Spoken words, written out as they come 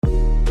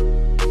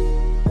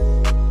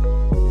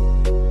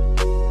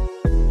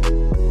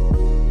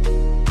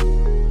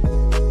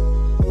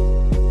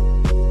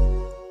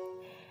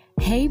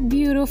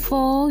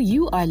beautiful.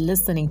 You are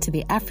listening to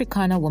the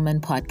Africana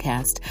Woman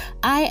podcast.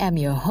 I am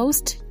your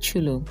host,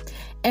 Chulu.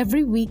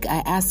 Every week,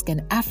 I ask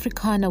an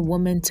Africana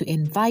woman to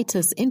invite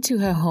us into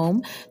her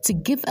home to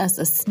give us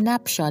a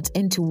snapshot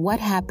into what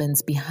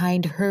happens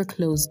behind her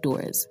closed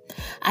doors.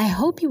 I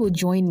hope you will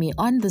join me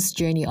on this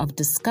journey of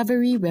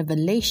discovery,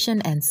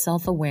 revelation, and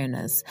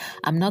self-awareness.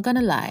 I'm not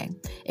gonna lie,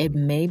 it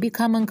may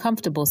become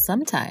uncomfortable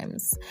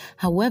sometimes.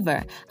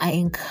 However, I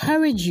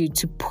encourage you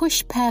to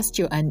push past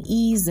your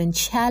unease and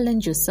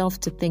challenge yourself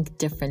to think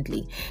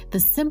differently. The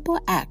simple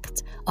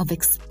act of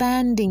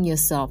expanding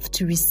yourself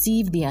to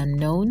receive the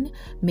unknown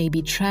may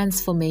be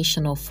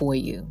transformational for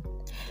you.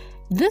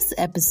 This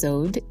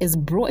episode is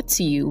brought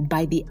to you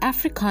by the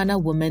Africana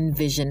Women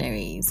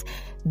Visionaries.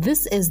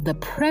 This is the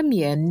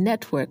premier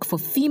network for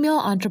female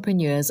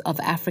entrepreneurs of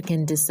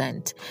African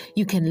descent.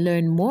 You can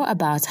learn more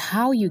about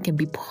how you can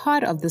be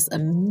part of this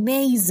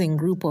amazing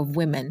group of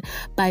women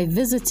by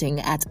visiting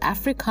at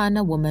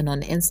Africana Woman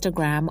on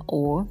Instagram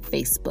or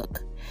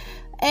Facebook.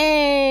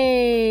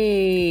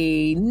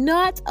 Hey,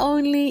 not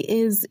only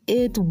is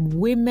it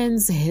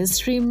Women's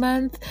History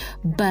Month,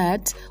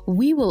 but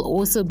we will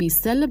also be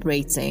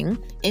celebrating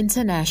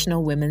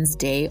International Women's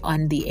Day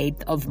on the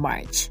 8th of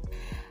March.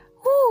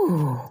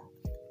 Whew.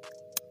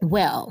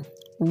 Well,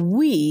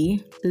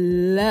 we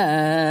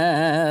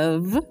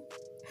love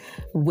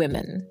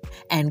women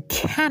and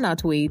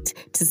cannot wait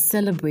to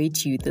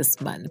celebrate you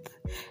this month.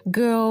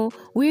 Girl,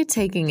 we're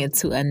taking it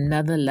to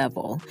another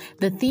level.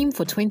 The theme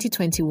for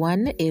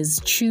 2021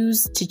 is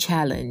Choose to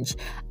Challenge.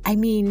 I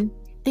mean,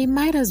 they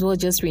might as well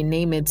just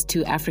rename it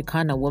to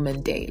Africana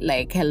Woman Day.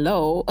 Like,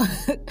 hello.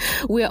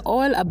 We're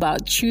all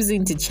about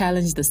choosing to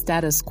challenge the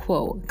status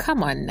quo.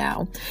 Come on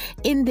now.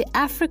 In the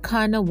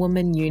Africana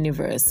Woman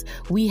universe,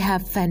 we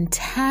have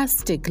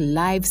fantastic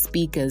live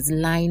speakers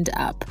lined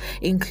up,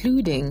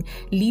 including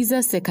Lisa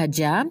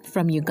Sekaja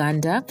from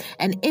Uganda,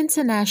 an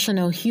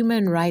international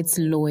human rights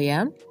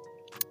lawyer,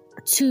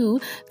 to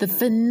the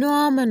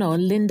phenomenal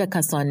Linda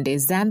Kasonde,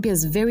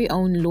 Zambia's very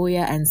own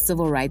lawyer and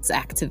civil rights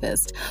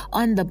activist.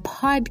 On the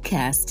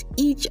podcast,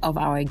 each of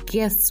our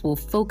guests will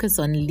focus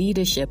on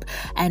leadership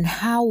and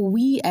how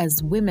we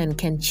as women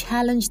can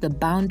challenge the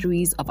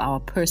boundaries of our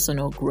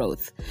personal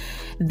growth.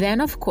 Then,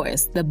 of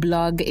course, the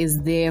blog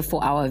is there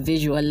for our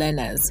visual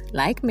learners,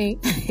 like me,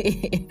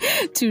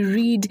 to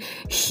read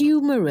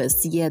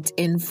humorous yet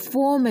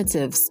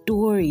informative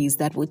stories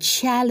that will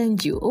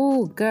challenge you.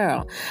 Oh,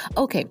 girl.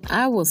 Okay,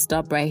 I will stop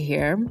right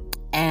here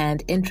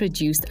and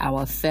introduce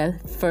our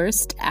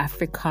first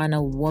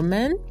Africana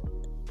woman.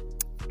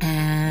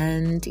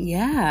 And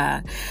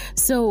yeah,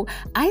 so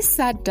I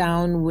sat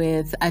down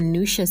with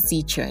Anusha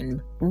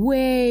Cichern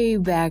way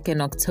back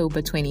in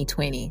October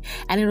 2020,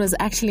 and it was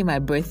actually my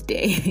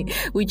birthday,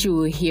 which you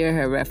will hear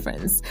her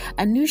reference.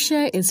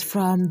 Anusha is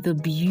from the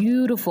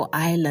beautiful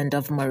island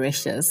of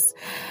Mauritius.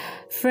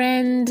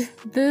 Friend,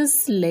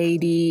 this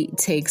lady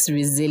takes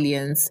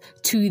resilience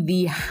to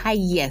the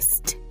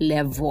highest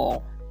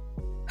level.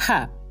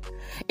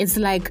 It's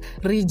like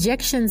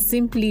rejection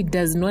simply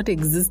does not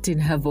exist in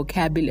her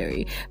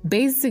vocabulary.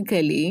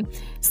 Basically,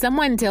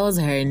 someone tells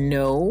her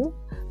no,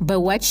 but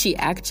what she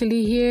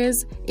actually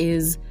hears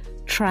is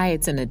try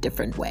it in a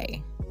different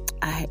way.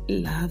 I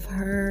love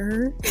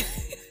her.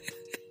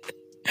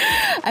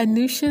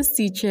 Anusha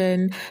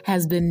Cichern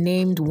has been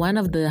named one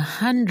of the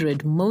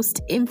 100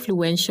 most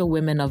influential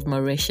women of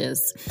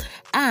Mauritius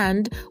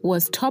and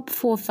was top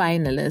 4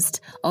 finalist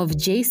of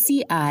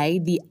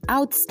JCI, the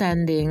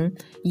Outstanding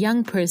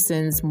Young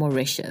Persons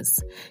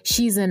Mauritius.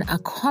 She's an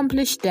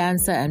accomplished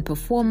dancer and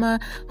performer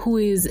who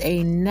is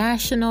a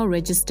national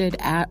registered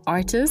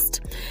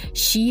artist.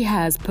 She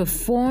has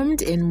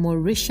performed in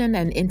Mauritian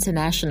and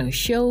international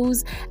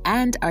shows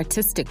and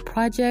artistic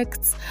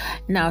projects.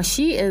 Now,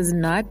 she is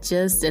not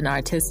just an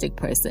artistic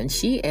person.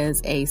 She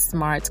is a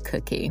smart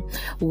cookie.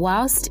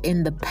 Whilst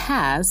in the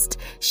past,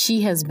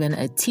 she has been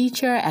a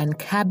teacher and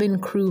cabin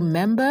crew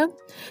member.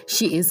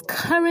 She is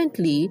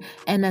currently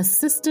an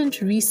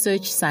assistant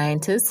research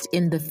scientist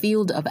in the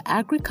field of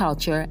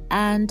agriculture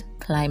and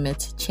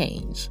climate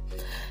change.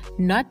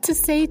 Not to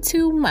say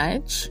too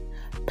much,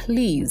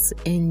 please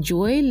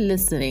enjoy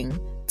listening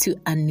to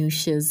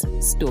Anusha's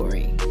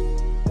story.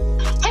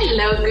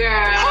 Hello,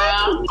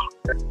 girl.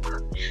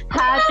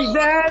 Happy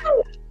birthday.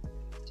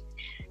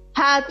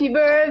 Happy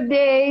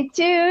birthday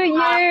to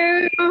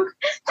you.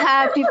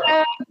 Happy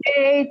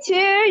birthday to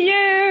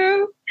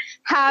you.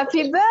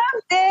 Happy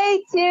birthday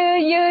to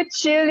you,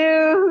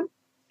 Chulu.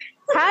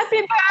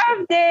 Happy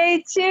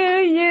birthday to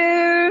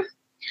you.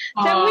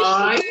 So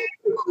wish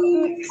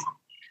you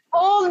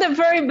all the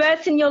very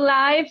best in your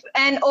life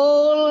and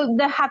all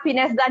the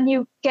happiness that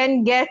you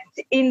can get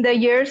in the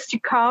years to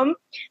come.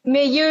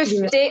 May you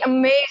stay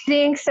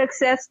amazing,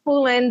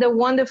 successful, and the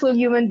wonderful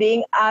human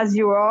being as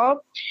you are.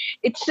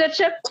 It's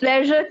such a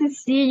pleasure to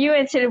see you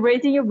and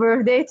celebrating your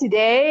birthday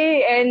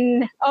today.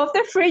 And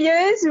after 3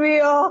 years, we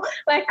are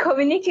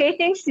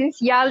communicating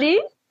since Yali.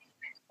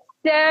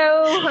 So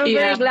I'm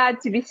very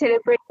glad to be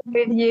celebrating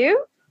with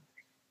you.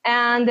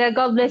 And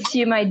God bless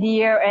you, my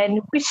dear,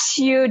 and wish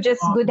you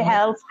just good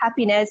health,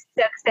 happiness,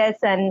 success,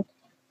 and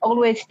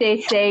always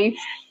stay safe.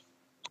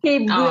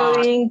 Keep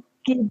growing.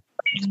 Keep.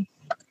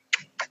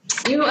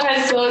 You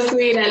are so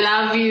sweet. I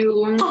love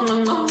you.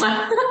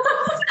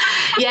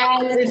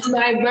 Yes, it's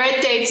my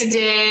birthday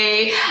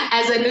today.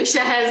 As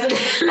Anusha has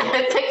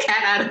let the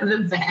cat out of the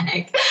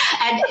bag.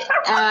 And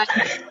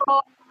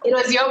it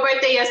was your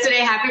birthday yesterday.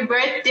 Happy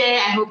birthday.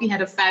 I hope you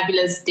had a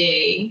fabulous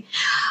day.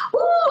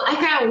 Ooh, I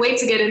can't wait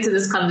to get into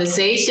this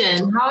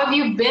conversation. How have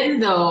you been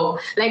though?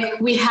 Like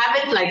we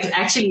haven't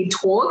actually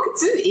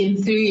talked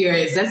in 3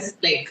 years. That's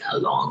like a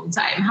long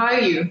time. How are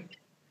you?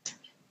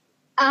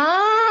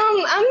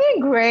 I'm doing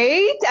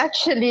great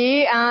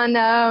actually. And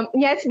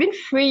yeah, it's been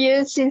 3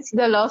 years since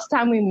the last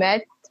time we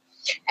met.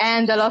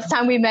 And the last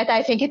time we met,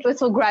 I think it was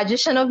for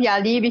graduation of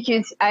Yali,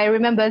 because I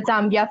remember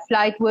Zambia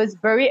flight was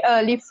very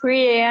early,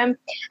 3 a.m.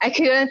 I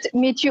couldn't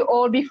meet you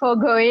all before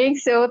going,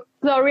 so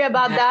sorry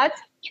about that.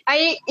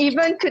 I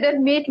even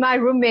couldn't meet my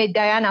roommate,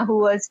 Diana, who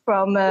was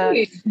from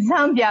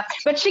Zambia,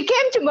 but she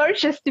came to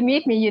Mauritius to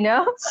meet me, you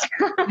know.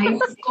 You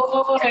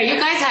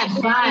guys had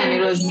fun.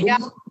 It was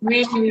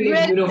really,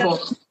 really beautiful.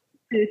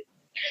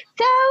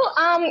 So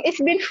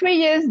it's been 3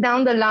 years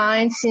down the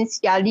line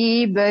since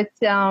Yali, but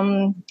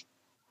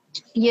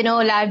you know,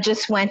 life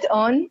just went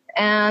on,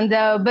 and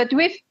but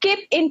we've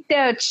kept in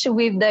touch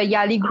with the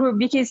Yali group,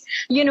 because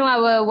you know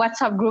our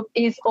WhatsApp group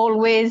is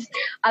always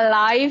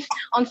alive.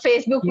 On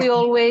Facebook we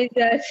always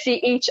see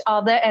each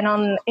other, and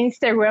on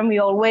Instagram we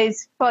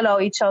always follow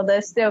each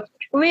other. So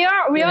we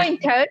are in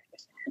touch.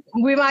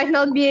 We might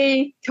not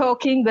be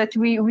talking, but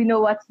we know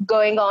what's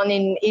going on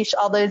in each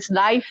other's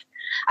life,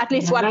 at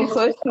least what we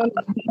post on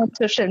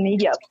social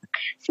media.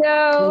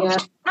 So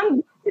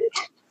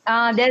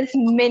there's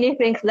many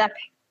things that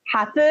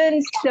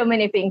happened, so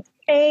many things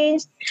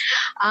changed.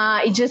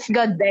 It just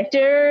got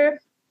better,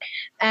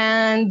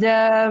 and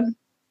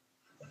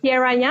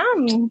here I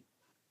am.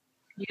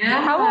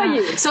 Yeah. How are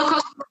you? So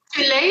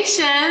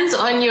congratulations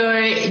on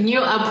your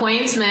new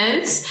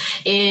appointment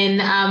in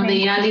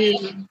the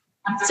Yali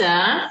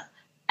chapter.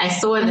 I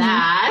saw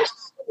that.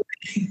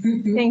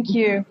 Thank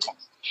you.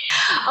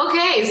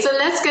 Okay, so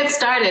let's get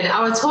started.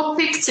 Our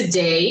topic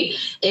today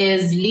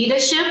is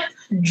leadership,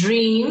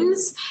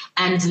 dreams,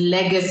 and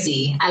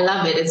legacy. I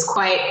love it. It's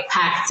quite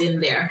packed in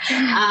there.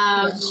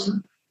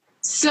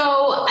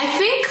 So I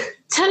think,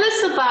 tell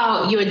us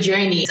about your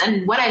journey.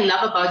 And what I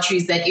love about you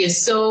is that you're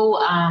so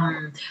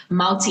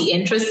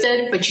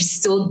multi-interested, but you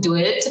still do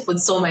it with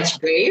so much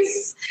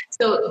grace.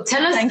 So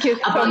tell us. Thank you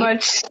so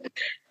much.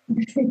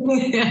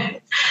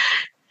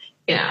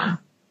 Yeah.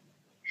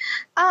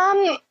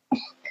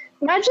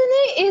 My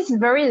journey is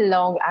very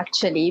long,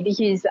 actually,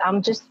 because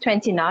I'm just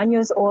 29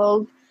 years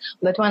old.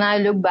 But when I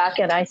look back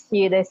and I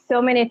see there's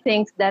so many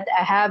things that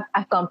I have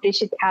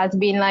accomplished, it has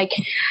been like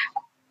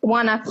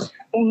one of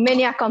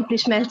many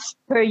accomplishments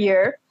per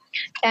year.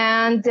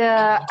 And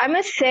I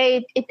must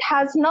say it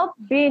has not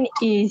been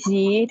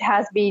easy. It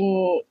has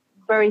been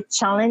very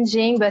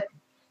challenging, but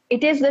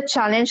it is the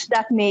challenge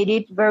that made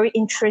it very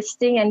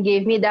interesting and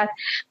gave me that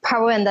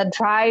power and that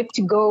drive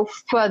to go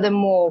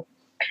furthermore.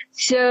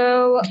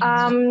 So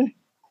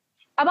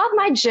about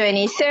my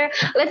journey. So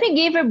let me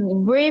give a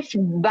brief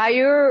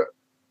bio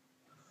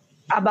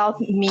about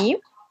me.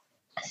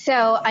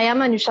 So I am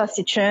Anusha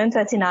Citron,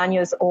 29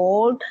 years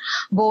old,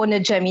 born a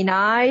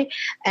Gemini,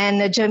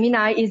 and a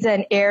Gemini is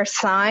an air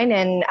sign,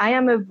 and I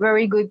am a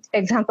very good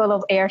example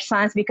of air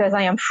signs because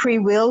I am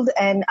free-willed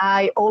and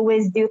I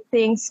always do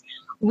things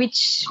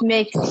which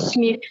makes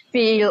me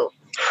feel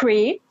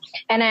free,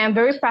 and I am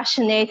very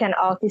passionate and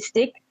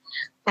artistic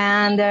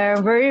and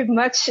very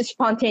much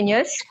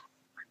spontaneous.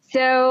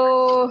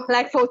 So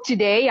like for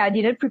today, I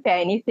didn't prepare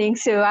anything.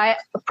 So I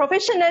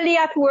professionally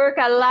at work,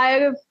 I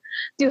like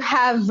to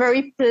have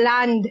very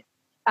planned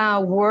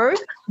work.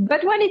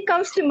 But when it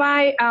comes to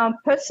my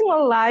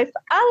personal life,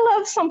 I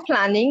love some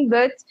planning,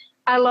 but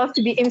I love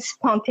to be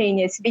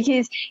spontaneous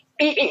because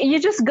you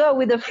just go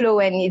with the flow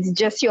and it's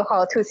just your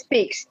heart who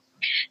speaks.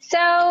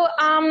 So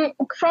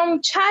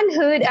from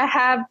childhood, I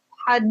have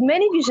had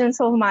many visions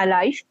of my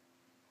life.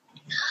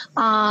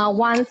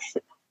 Once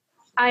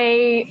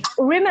I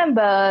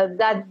remember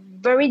that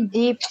very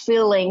deep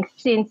feeling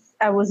since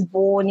I was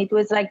born. It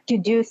was like to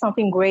do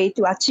something great,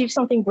 to achieve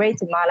something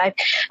great in my life.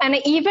 And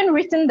I even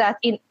written that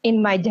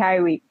in my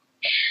diary.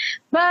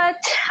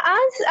 But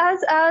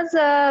as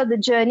the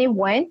journey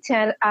went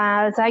and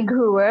as I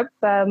grew up,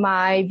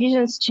 my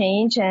visions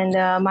changed and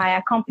my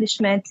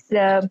accomplishments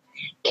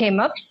came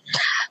up.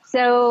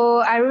 So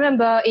I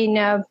remember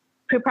in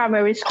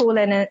pre-primary school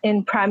and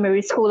in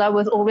primary school, I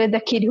was always the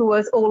kid who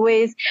was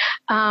always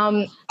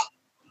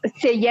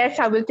say yes,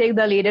 I will take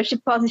the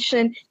leadership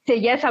position. Say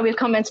yes, I will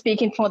come and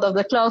speak in front of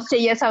the class. Say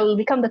yes, I will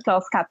become the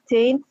class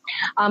captain.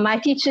 My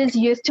teachers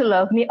used to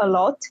love me a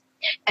lot.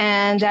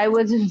 And I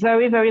was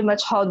very, very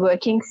much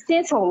hardworking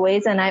since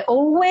always. And I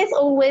always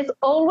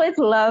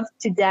loved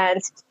to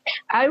dance.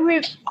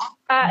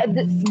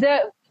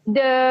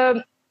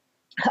 The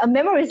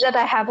memories that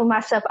I have of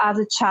myself as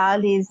a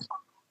child is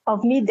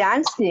of me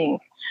dancing.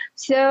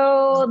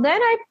 So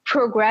then I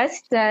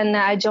progressed and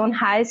I joined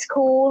high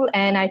school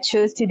and I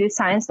chose to do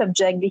science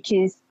subject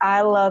because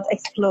I love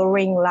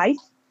exploring life.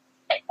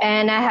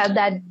 And I have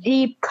that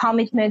deep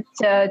commitment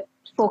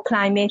for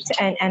climate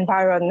and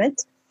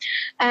environment.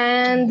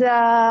 And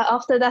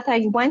after that,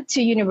 I went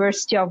to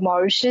University of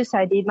Mauritius.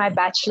 I did my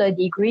bachelor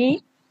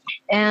degree.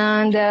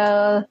 And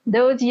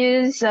those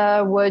years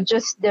were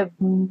just the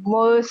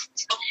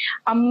most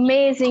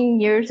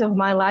amazing years of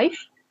my life.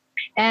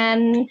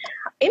 And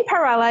in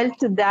parallel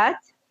to that,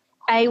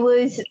 I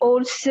was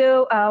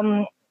also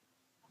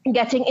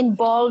getting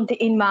involved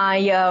in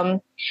my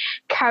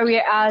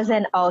career as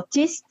an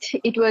artist.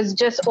 It was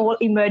just all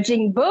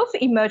emerging, both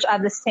emerged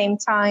at the same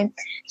time.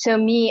 So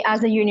me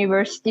as a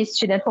university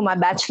student for my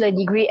bachelor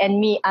degree and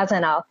me as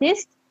an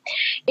artist.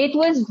 It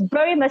was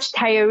very much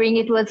tiring.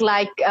 It was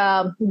like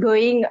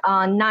going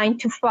 9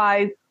 to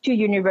 5 to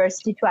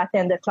university to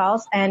attend the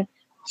class and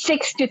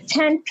 6 to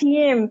 10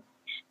 p.m.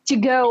 to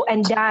go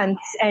and dance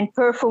and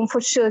perform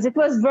for shows. It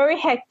was very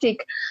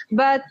hectic,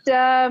 but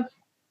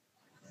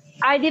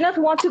I did not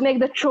want to make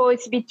the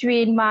choice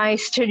between my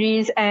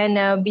studies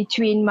and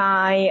between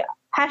my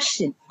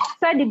passion.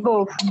 So I did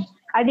both.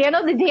 At the end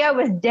of the day, I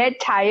was dead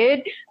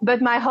tired,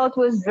 but my heart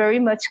was very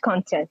much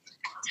content.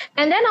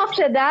 And then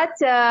after that,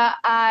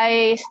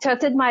 I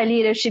started my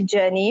leadership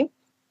journey.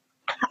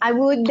 I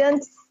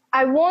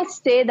won't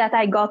say that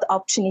I got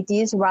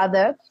opportunities,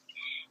 rather,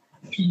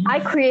 I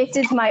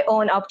created my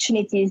own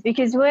opportunities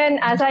because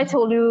as I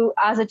told you,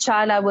 as a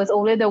child, I was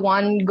always the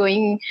one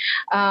going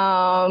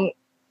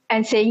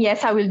and saying,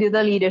 yes, I will do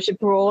the leadership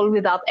role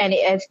without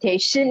any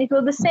hesitation. It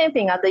was the same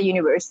thing at the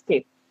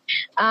university.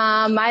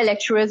 My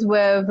lecturers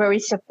were very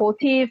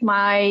supportive.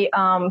 My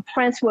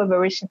friends were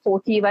very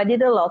supportive. I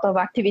did a lot of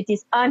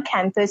activities on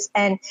campus.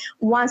 And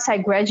once I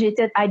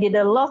graduated, I did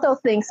a lot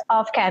of things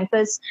off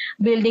campus,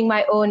 building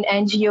my own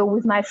NGO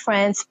with my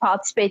friends,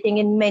 participating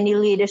in many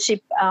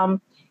leadership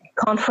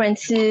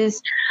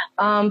conferences,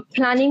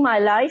 planning my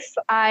life.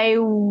 I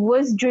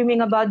was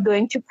dreaming about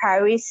going to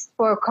Paris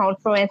for a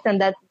conference,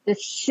 and that the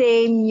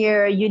same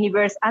year,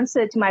 universe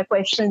answered to my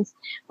questions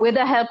with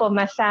the help of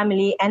my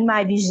family and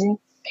my vision.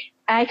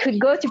 I could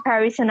go to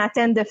Paris and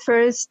attend the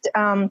first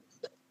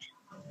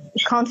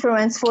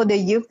conference for the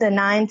youth, the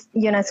 9th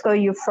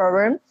UNESCO Youth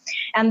Forum.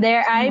 And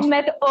there I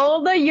met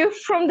all the youth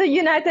from the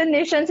United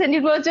Nations, and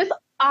it was just,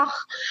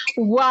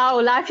 wow,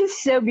 life is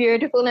so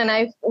beautiful. And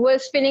I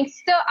was feeling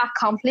so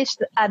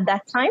accomplished at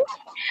that time.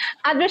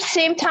 At the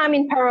same time,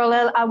 in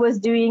parallel, I was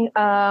doing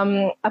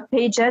a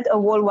pageant, a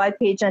worldwide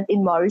pageant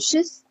in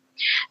Mauritius.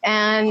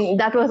 And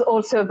that was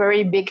also a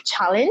very big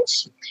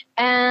challenge.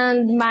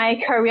 And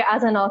my career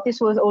as an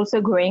artist was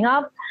also growing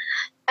up.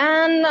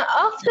 And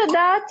after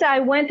that, I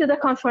went to the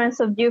Conference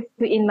of Youth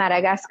in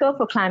Madagascar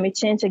for climate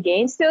change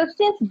again. So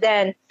since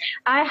then,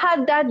 I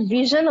had that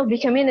vision of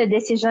becoming a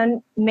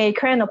decision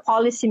maker and a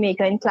policy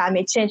maker in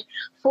climate change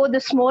for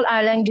the small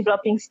island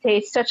developing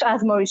states such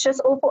as Mauritius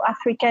or for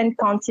African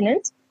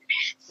continent.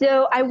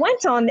 So I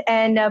went on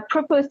and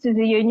proposed to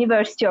the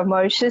University of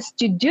Mauritius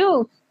to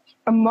do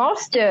a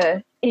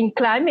master in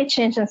climate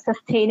change and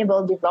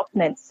sustainable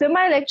development. So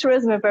my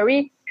lecturers were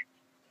very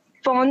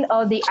fond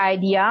of the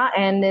idea,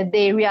 and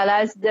they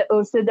realized that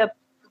also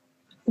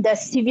the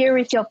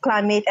severity of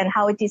climate and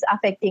how it is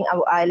affecting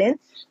our island.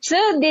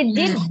 So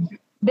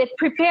they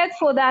prepared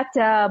for that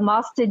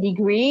master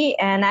degree,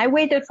 and I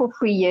waited for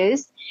 3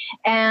 years.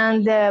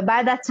 And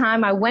by that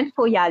time, I went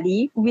for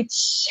Yali,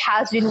 which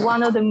has been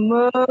one of the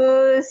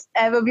most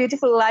ever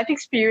beautiful life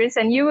experience.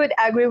 And you would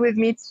agree with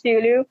me,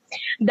 Tsulu,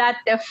 that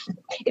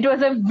it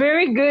was a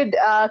very good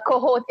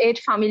cohort 8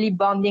 family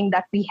bonding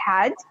that we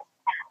had.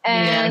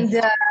 And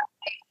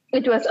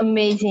it was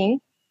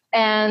amazing.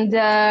 And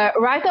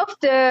right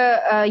after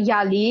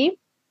Yali,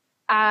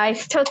 I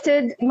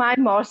started my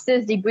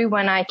master's degree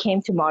when I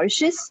came to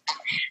Mauritius.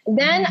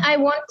 Then I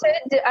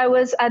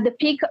was at the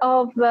peak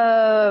of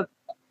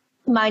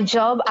my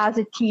job as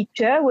a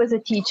teacher. I was a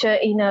teacher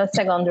in a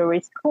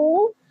secondary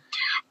school.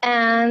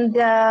 And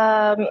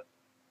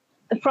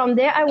from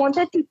there,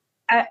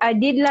 I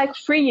did like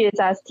 3 years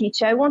as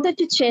teacher. I wanted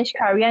to change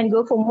career and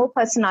go for more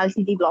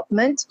personality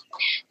development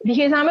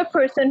because I'm a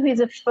person who is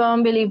a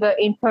firm believer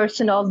in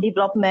personal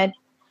development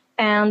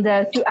and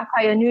to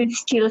acquire new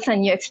skills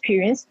and new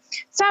experience.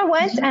 So I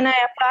went and I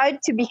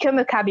applied to become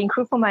a cabin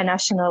crew for my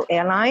national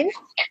airline.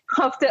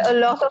 After a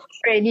lot of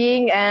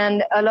training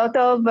and a lot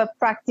of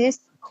practice,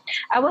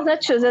 I was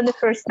not chosen the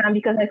first time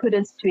because I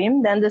couldn't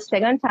swim. Then the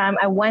second time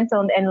I went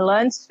on and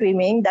learned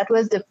swimming. That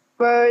was the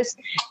first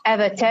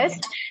ever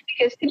test,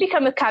 because to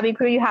become a cabin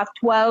crew, you have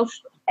 12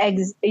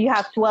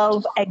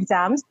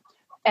 exams.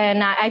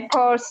 And I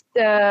passed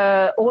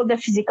all the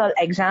physical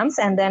exams,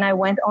 and then I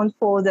went on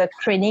for the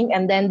training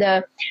and then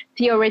the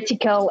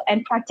theoretical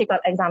and practical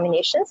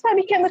examinations. I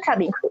became a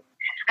cabin crew.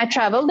 I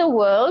traveled the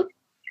world.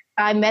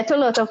 I met a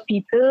lot of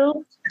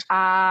people.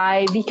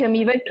 I became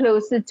even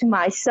closer to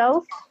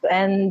myself,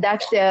 and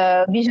that's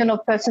the vision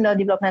of personal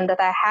development that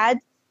I had.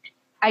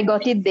 I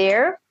got it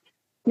there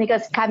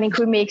because cabin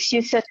crew makes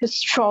you such a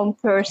strong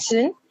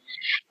person.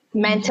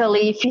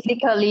 mentally,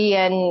 physically,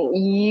 and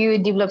you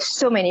develop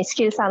so many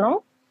skills along.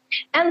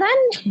 And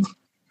then,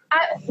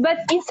 but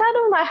inside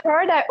of my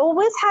heart, I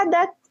always had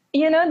that,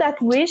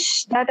 that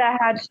wish that I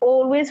had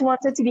always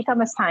wanted to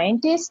become a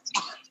scientist.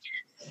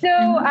 So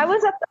I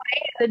was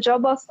applying. The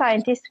job of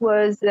scientist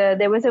was,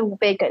 there was a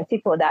vacancy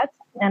for that,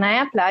 and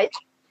I applied.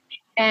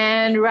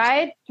 And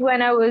right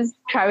when I was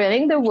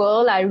traveling the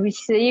world, I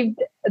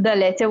received the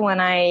letter when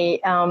I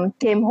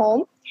came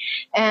home.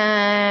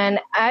 And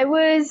I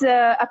was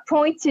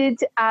appointed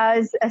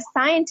as a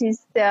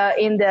scientist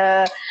in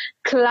the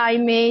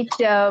climate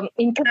and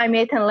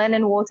land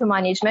and water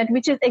management,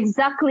 which is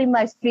exactly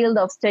my field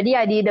of study.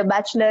 I did a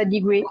bachelor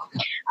degree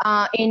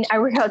in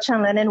agriculture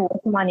and land and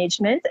water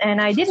management, and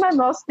I did my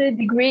master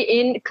degree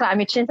in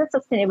climate change and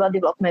sustainable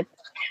development.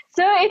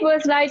 So it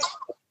was like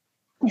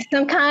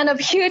some kind of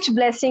huge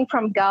blessing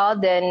from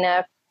God,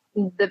 and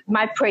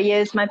my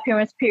parents'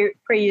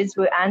 prayers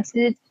were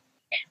answered.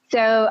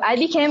 So I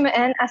became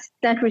an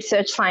assistant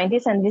research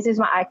scientist, and this is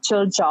my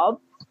actual job.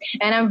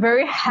 And I'm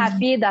very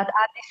happy that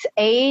at this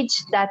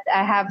age that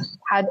I have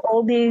had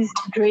all these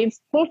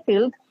dreams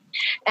fulfilled.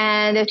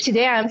 And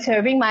today I'm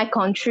serving my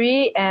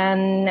country,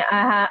 and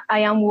I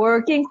am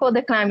working for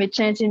the climate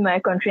change in my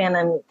country. And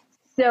I'm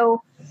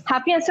so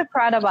happy and so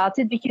proud about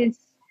it because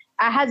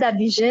I had that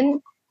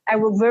vision. I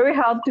worked very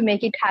hard to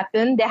make it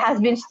happen. There has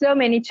been so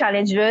many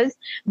challenges,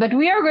 but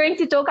we are going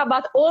to talk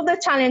about all the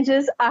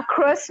challenges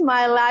across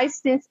my life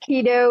since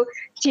kiddo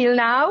till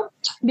now,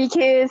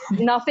 because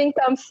nothing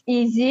comes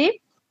easy.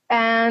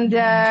 And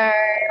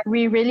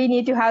we really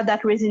need to have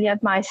that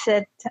resilient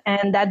mindset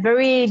and that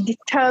very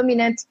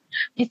determined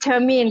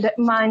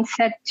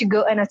mindset to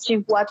go and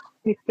achieve what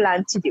we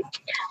plan to do.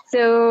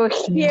 So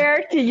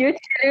here to you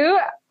too.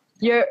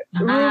 Your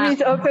room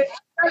is open.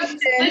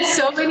 There's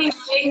so many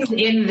things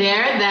in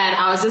there that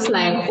I was just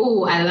like,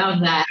 oh, I love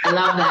that.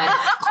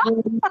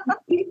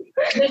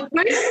 The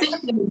first thing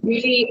that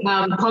really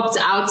popped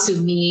out to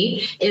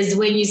me is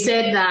when you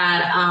said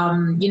that,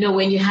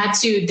 when you had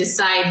to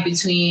decide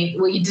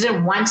you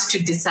didn't want to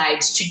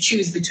decide to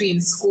choose between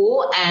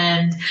school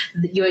and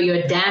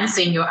your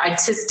dancing, your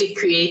artistic,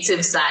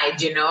 creative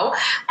side, and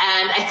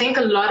I think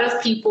a lot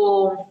of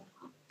people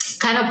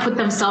kind of put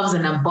themselves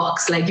in a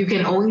box, like you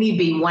can only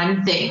be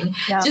one thing.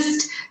 Yeah.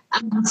 Just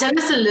tell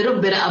us a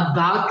little bit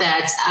about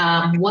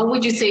that. What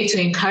would you say to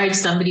encourage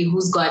somebody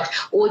who's got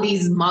all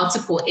these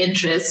multiple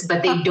interests,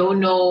 but they don't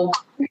know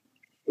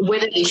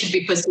whether they should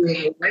be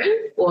pursuing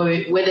one or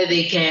whether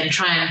they can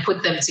try and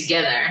put them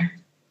together?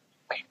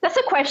 That's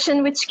a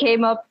question which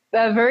came up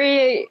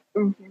very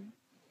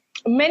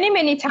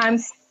many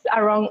times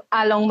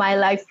along my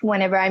life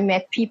whenever I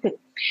met people.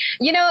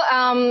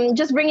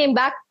 Just bringing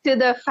back to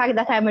the fact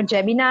that I'm a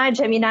Gemini.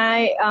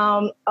 Gemini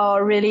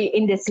are really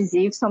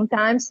indecisive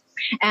sometimes,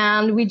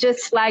 and we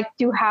just like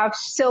to have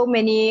so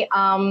many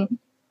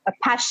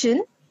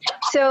passion.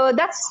 So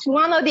that's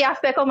one of the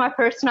aspects of my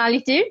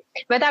personality,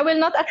 but I will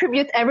not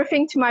attribute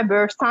everything to my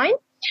birth sign.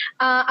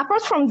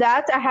 Apart from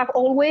that, I have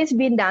always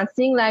been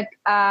dancing. Like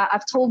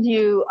I've told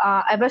you,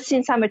 ever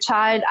since I'm a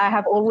child, I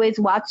have always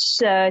watched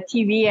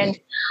TV and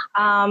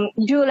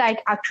do like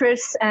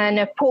actress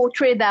and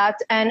portray that.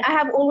 And I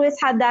have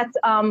always had that,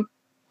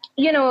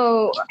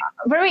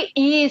 very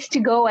easy to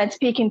go and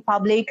speak in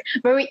public,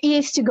 very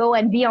easy to go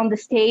and be on the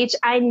stage.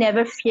 I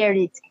never feared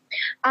it.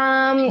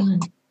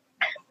 When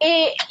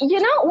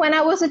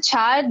I was a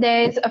child,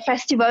 there's a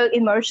festival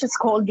in Mauritius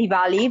called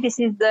Diwali. This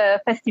is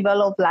the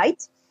Festival of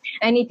Light.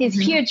 And it is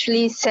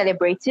hugely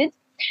celebrated.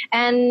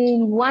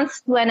 And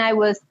once when I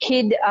was a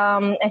kid,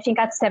 I think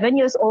at 7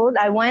 years old,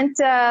 I went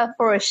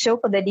for a show,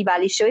 for the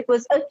Diwali show. It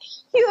was a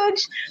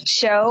huge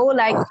show,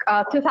 like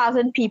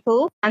 2,000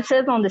 people,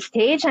 dancers on the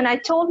stage. And I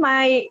told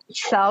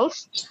myself,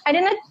 I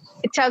didn't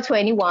tell to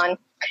anyone.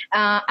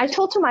 I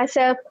told to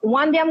myself,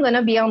 one day I'm going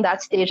to be on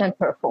that stage and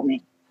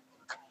performing.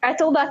 I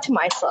told that to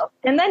myself.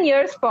 And then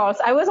years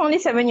passed. I was only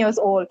 7 years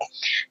old.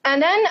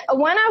 And then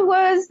when I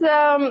was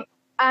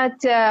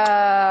at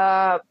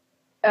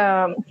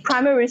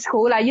primary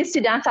school, I used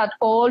to dance at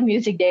all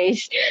music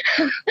days.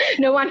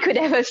 No one could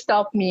ever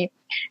stop me.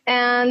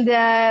 And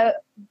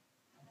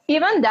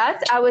even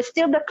that, I was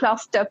still the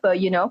class topper,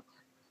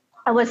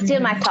 I was still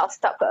my class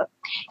topper.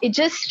 It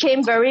just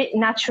came very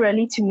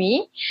naturally to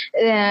me,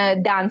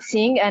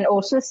 dancing and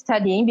also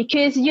studying,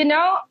 because,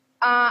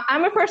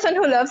 I'm a person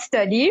who loves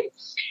study.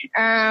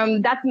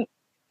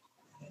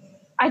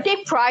 I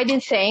take pride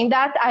in saying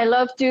that. I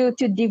love to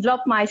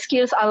develop my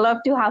skills. I love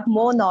to have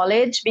more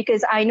knowledge,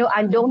 because I know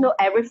I don't know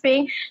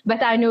everything,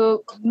 but I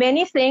know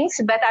many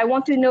things, but I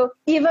want to know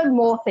even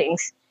more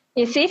things.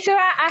 You see, so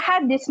I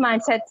had this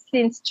mindset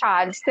since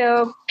child.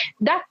 So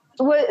that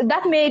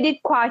made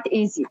it quite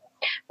easy.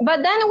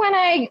 But then when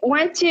I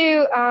went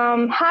to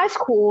high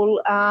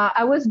school,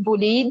 I was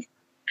bullied.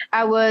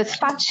 I was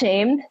fat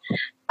shamed.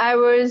 I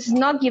was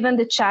not given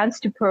the chance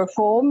to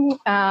perform.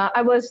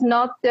 I was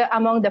not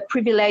among the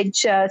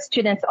privileged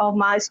students of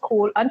my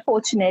school,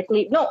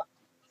 unfortunately. No,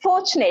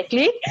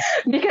 fortunately,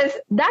 because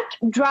that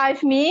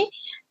drive me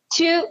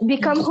to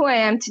become who I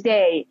am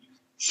today.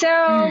 So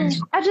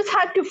I just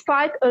had to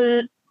fight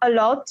a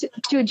lot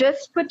to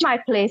just put my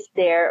place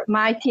there.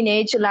 My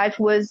teenage life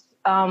was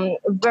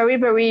very,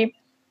 very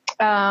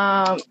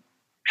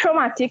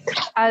traumatic.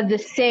 At the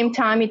same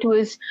time, it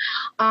was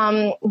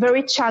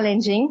very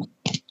challenging.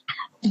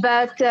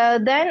 But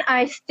then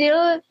I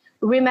still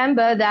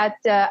remember that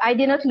I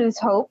did not lose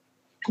hope.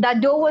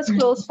 That door was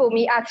closed for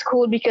me at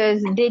school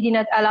because they did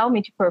not allow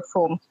me to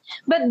perform.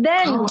 But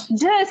then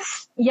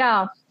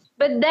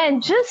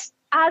just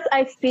as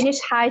I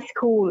finished high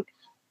school,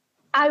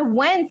 I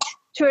went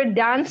to a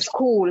dance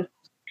school.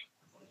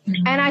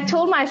 And I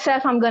told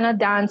myself I'm going to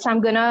dance.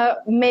 I'm going to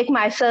make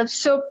myself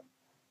so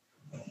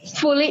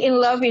fully in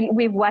love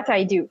with what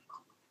I do.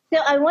 So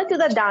I went to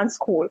the dance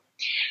school.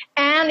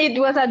 And it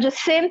was at the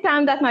same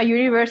time that my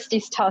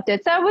university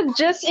started. So I was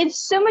just in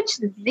so much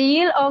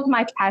zeal of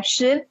my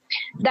passion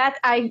that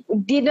I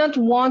didn't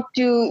want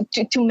to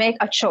make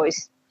a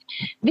choice.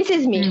 This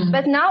is me.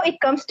 But now it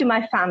comes to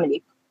my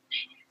family.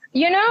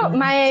 You know,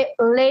 my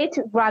late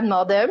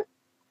grandmother,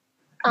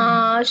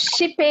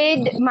 she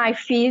paid my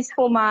fees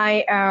for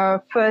my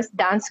first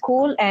dance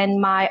school, and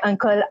my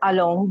uncle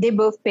along. They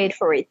both paid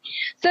for it.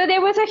 So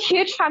there was a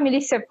huge family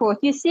support.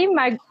 You see,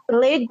 my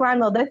late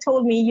grandmother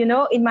told me, you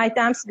know, in my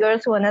times,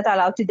 girls were not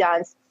allowed to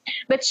dance.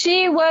 But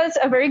she was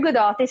a very good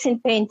artist in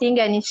painting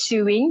and in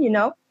sewing, you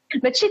know.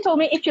 But she told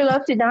me, if you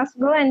love to dance,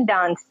 go and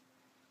dance.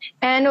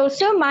 And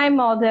also my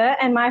mother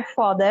and my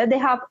father, they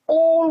have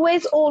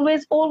always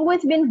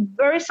been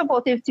very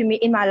supportive to me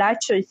in my life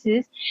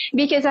choices,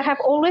 because I have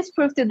always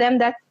proved to them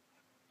that,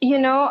 you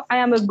know, I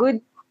am a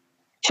good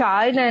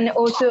child, and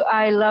also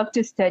I love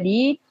to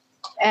study,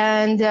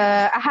 and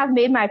I have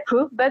made my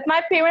proof. But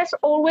my parents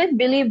always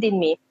believed in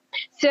me.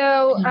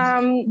 So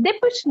they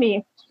pushed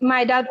me.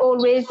 My dad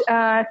always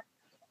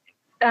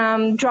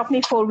drop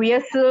me for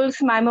rehearsals.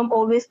 My mom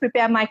always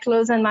prepared my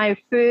clothes and my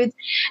food.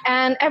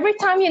 And every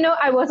time, you know,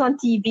 I was on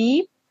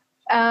TV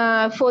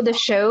for the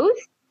shows,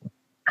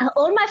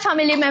 all my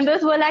family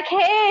members were like,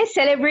 hey,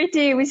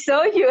 celebrity, we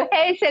saw you.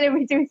 Hey,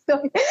 celebrity, we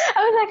saw you.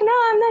 I was like, no,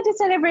 I'm not a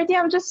celebrity.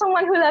 I'm just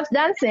someone who loves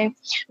dancing.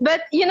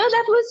 But, you know,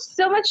 that was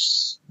so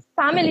much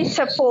family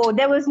support.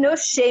 There was no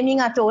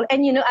shaming at all.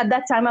 And, you know, at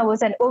that time, I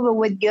was an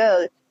overweight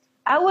girl.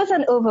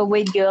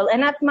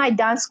 And at my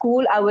dance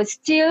school, I was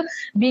still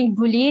being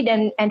bullied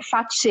and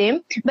fat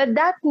shamed. But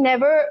that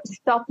never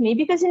stopped me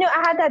because, you know,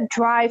 I had that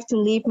drive to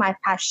live my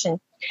passion.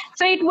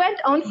 So it went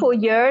on for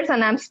years,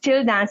 and I'm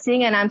still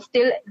dancing, and I'm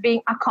still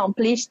being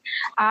accomplished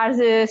as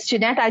a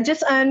student. I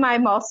just earned my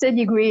master's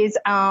degrees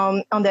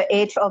on the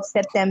 8th of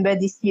September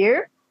this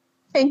year.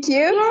 Thank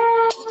you.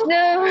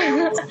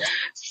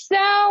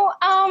 So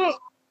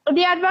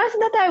the advice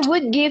that I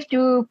would give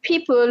to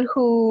people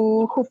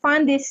who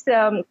find this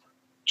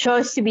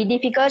choice to be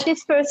difficult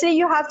is, firstly,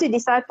 you have to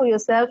decide for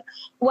yourself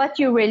what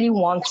you really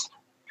want.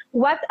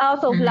 What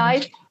out of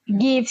life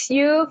gives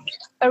you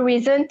a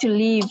reason to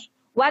live?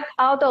 What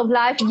out of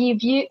life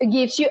gives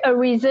you a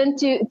reason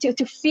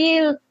to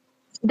feel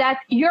that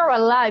you're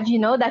alive, you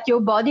know, that your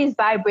body is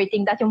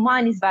vibrating, that your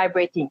mind is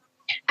vibrating.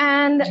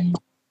 And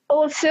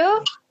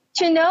also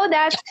to know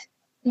that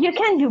you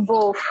can do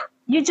both.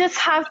 You just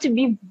have to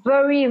be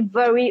very,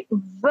 very,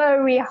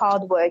 very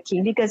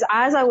hardworking, because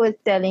as I was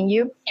telling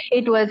you,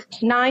 it was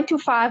 9 to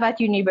 5 at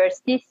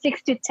university,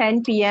 6 to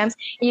 10 p.m.,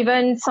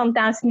 even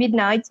sometimes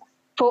midnight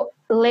for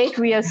late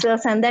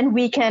rehearsals. And then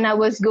weekend I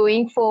was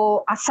going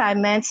for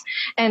assignments,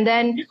 and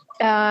then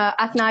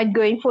at night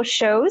going for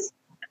shows.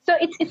 So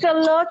it's a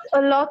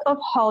lot of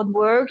hard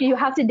work. You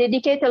have to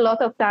dedicate a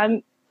lot of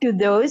time to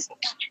those.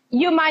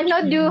 You might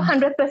not do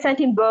 100%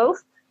 in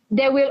both.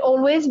 There will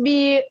always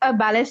be a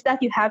balance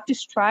that you have to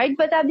strike.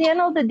 But at the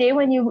end of the day,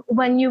 when you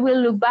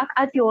will look back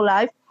at your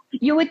life,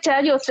 you would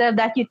tell yourself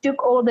that you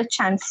took all the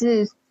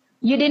chances.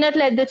 You did not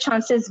let the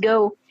chances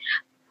go.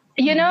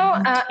 You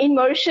know, in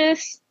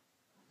Mauritius,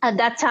 at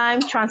that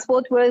time,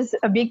 transport was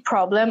a big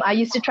problem. I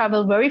used to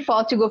travel very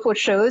far to go for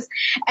shows.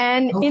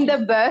 And in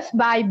the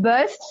by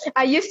bus,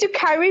 I used to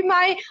carry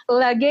my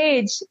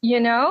luggage, you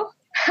know.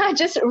 I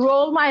just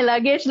roll my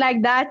luggage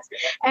like that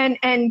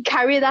and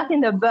carry that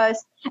in the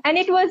bus. And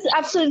it was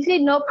absolutely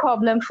no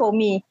problem for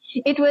me.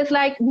 It was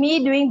like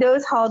me doing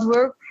those hard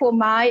work for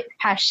my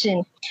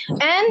passion.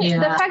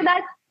 And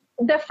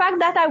the fact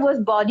that I was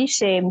body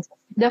shamed,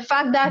 the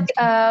fact that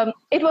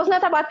it was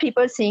not about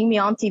people seeing me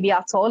on TV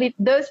at all.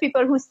 Those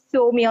people who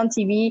saw me on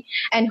TV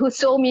and who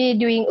saw me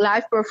doing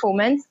live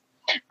performance,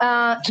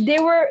 they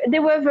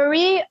were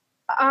very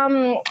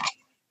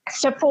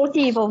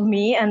supportive of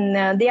me,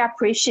 and they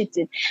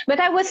appreciated. But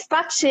I was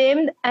fat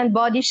shamed and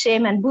body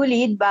shamed and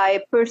bullied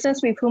by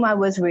persons with whom I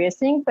was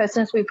rehearsing,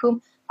 persons with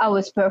whom I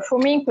was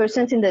performing,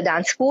 persons in the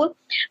dance school.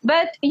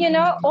 But, you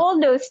know, all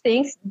those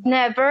things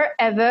never,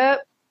 ever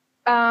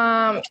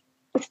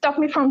stopped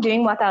me from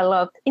doing what I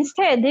loved.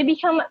 Instead, they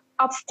become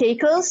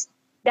obstacles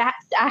that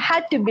I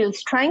had to build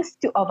strength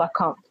to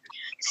overcome.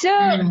 So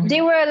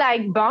they were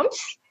like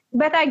bumps,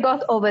 but I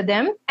got over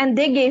them, and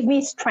they gave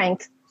me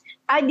strength.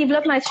 I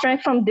developed my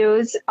strength from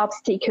those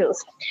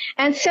obstacles.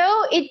 And so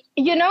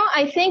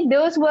I think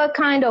those were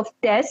kind of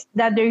tests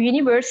that the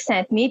universe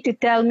sent me to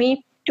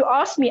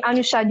ask me,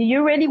 Anusha, do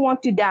you really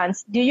want to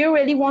dance? Do you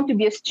really want to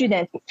be a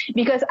student?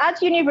 Because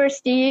at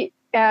university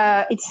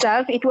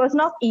itself, it was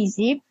not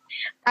easy.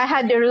 I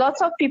had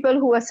lots of people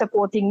who were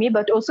supporting me,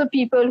 but also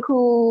people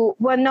who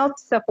were not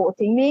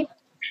supporting me.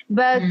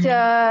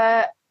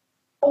 But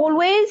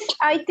always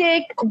I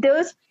take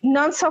those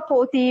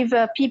non-supportive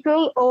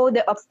people or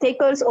the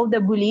obstacles or the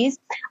bullies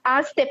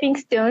as stepping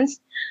stones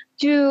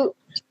to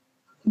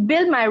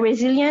build my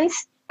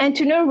resilience and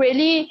to know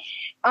really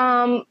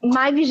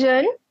my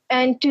vision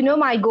and to know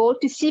my goal,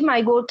 to see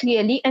my goal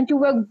clearly, and to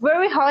work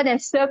very hard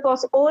and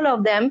surpass all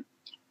of them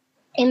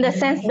in the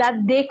sense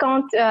that they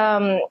can't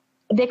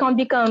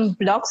become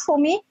blocks for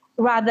me.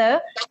 Rather,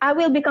 I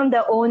will become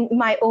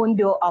my own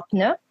door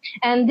opener.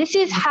 And this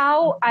is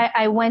how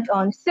I went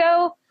on.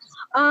 So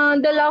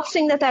the last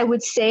thing that I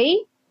would say,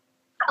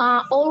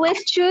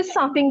 always choose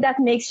something that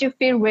makes you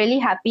feel really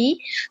happy,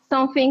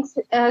 something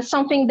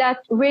that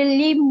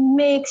really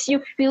makes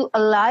you feel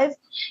alive,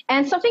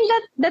 and something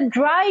that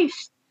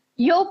drives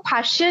your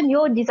passion,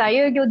 your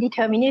desire, your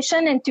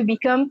determination, and to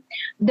become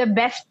the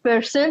best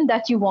person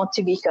that you want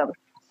to become.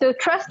 So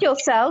trust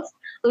yourself,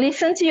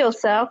 listen to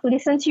yourself,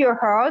 listen to your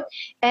heart,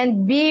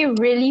 and be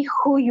really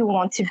who you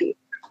want to be.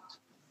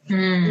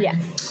 Yeah,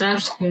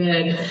 that's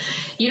good.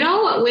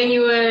 When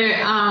you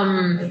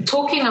were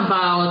talking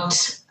about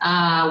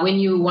when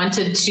you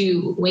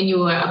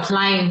were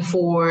applying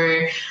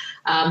for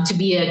to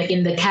be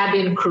in the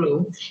cabin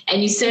crew,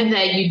 and you said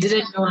that you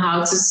didn't know how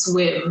to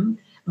swim,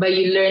 but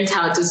you learned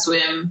how to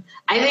swim.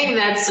 I think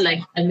that's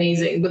like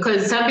amazing,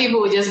 because some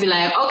people would just be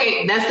like,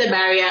 okay, that's the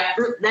barrier.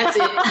 That's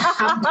it.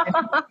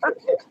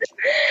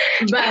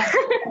 But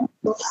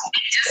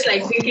just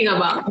like thinking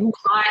about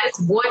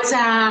water,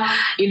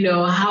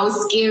 how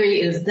scary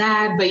is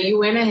that? But you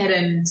went ahead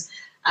and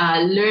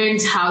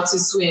learned how to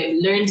swim,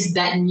 learned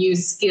that new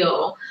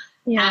skill.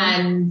 Yeah.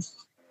 And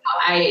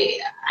I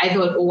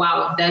thought,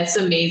 wow, that's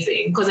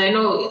amazing. Because I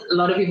know a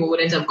lot of people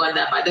wouldn't have gone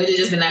that far. They would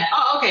just be like,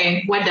 oh,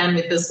 okay, we're done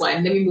with this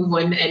one. Let me move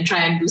on and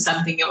try and do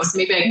something else.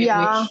 Maybe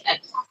I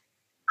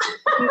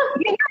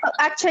can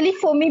actually,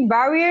 for me,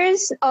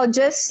 barriers are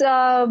just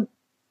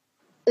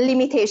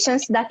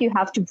limitations that you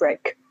have to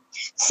break.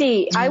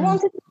 See, I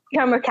wanted to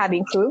become a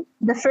cabin crew.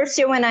 The first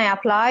year when I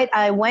applied,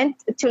 I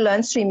went to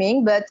learn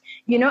swimming, but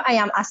I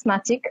am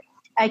asthmatic.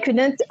 I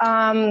couldn't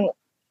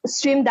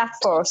swim that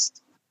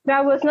fast.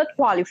 I was not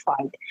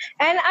qualified.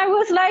 And I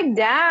was like,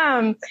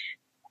 damn,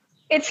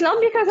 it's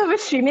not because of a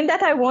swimming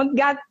that I won't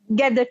get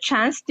the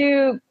chance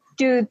to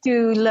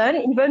learn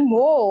even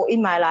more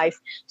in my life.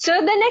 So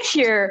the next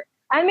year,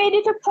 I made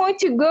it a point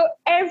to go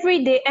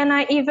every day, and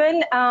I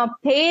even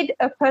paid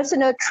a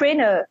personal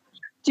trainer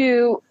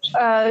to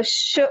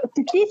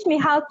teach me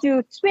how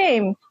to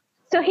swim.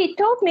 So he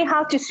taught me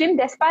how to swim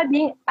despite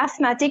being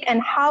asthmatic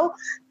and how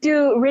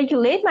to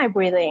regulate my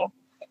breathing.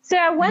 So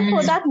I went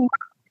for that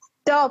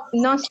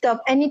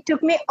non-stop, and it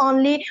took me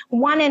only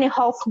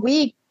 1.5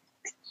 weeks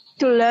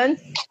to learn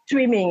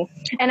swimming.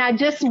 And I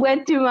just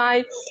went to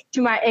my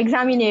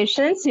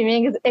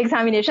swimming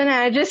examination, and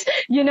I just,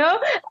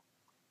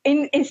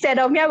 instead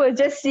of me, I was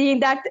just seeing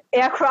that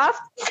aircraft.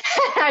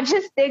 I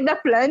just take the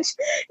plunge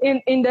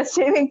in the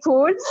swimming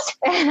pool,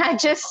 and I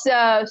just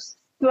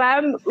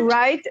swam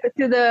right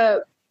to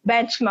the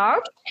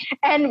benchmark.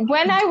 And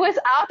when I was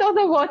out of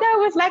the water, I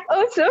was like,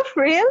 oh, so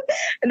thrilled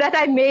that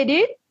I made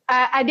it.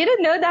 I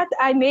didn't know that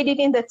I made it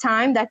in the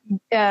time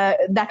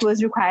that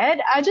was required.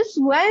 I just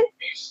went,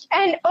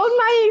 and all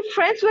my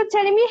friends were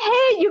telling me,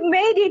 hey, you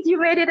made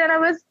it. And I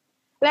was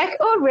like,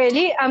 oh,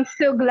 really? I'm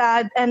so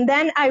glad. And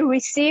then I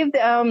received,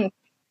 the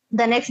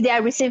next day I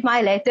received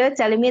my letter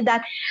telling me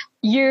that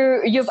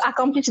you've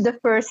accomplished the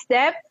first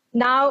step.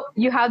 Now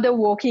you have the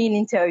walk-in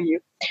interview.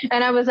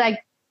 And I was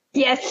like,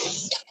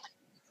 yes,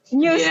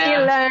 new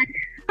skill learned.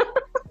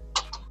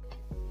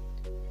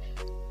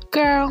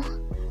 Girl,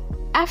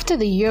 after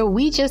the year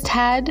we just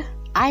had,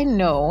 I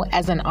know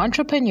as an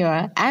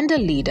entrepreneur and a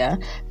leader,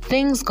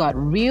 things got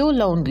real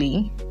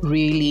lonely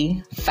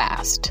really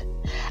fast.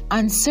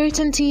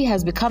 Uncertainty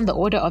has become the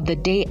order of the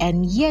day,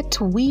 and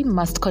yet we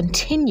must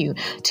continue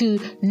to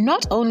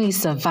not only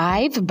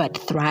survive but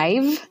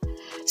thrive.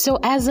 So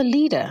as a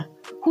leader,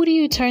 who do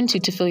you turn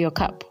to fill your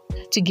cup?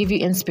 To give you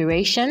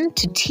inspiration,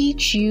 to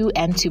teach you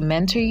and to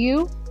mentor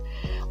you?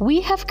 We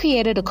have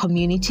created a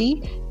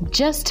community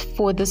just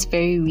for this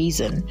very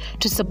reason,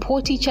 to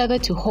support each other,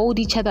 to hold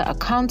each other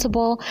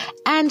accountable,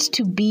 and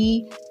to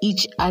be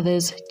each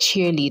other's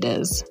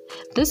cheerleaders.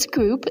 This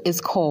group is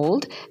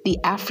called the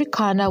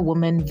Africana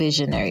Women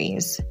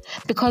Visionaries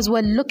because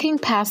we're looking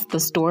past the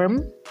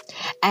storm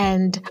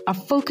and are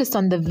focused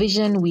on the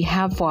vision we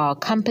have for our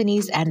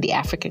companies and the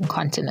African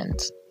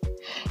continent.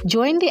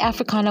 Join the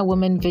Africana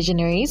Women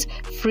Visionaries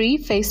free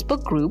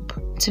Facebook group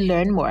to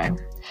learn more.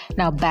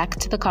 Now back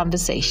to the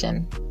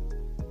conversation.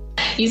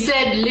 You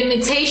said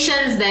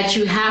limitations that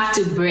you have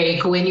to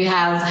break. When you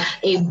have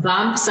a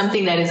bump,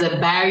 something that is a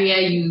barrier,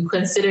 you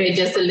consider it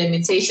just a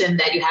limitation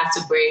that you have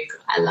to break.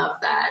 I love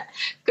that.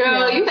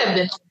 Girl, you have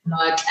been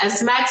not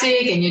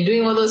asthmatic and you're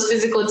doing all those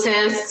physical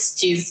tests.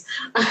 Jeez.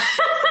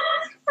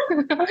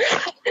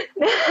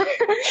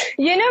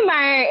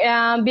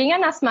 My being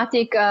an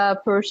asthmatic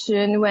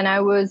person, when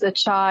I was a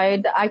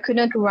child, I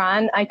couldn't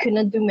run, I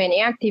couldn't do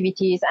many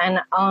activities, and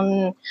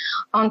on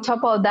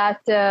top of that,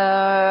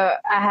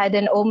 I had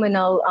an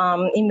hormonal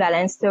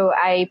imbalance, so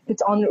I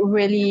put on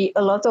really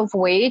a lot of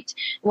weight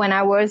when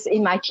I was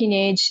in my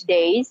teenage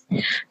days.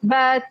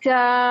 But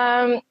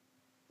that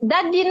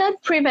did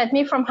not prevent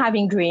me from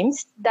having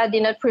dreams. That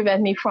did not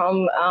prevent me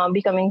from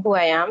becoming who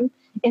I am.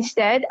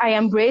 Instead, I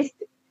embraced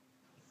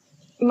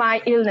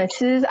my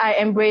illnesses. I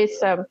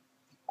embraced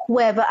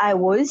whoever I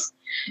was,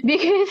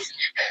 because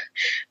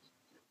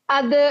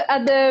at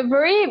the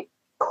very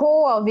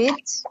core of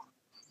it,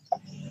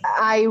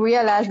 I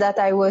realized that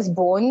I was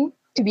born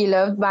to be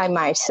loved by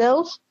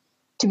myself,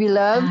 to be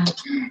loved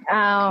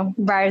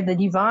by the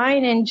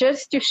divine, and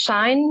just to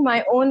shine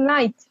my own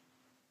light.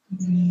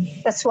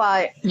 That's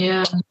why.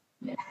 Yeah.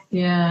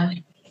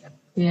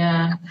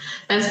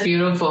 That's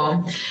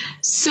beautiful.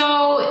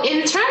 So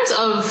in terms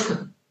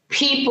of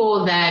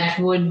people that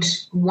would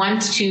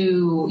want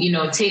to,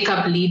 take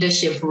up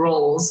leadership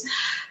roles,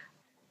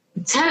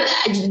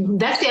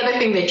 that's the other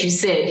thing that you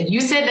said.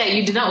 You said that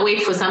you did not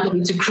wait for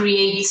somebody to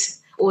create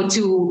or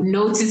to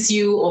notice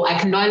you or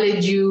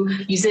acknowledge you.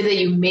 You said that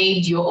you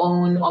made your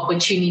own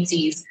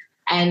opportunities,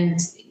 and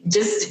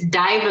just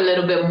dive a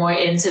little bit more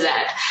into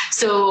that.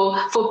 So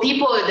for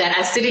people that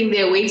are sitting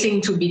there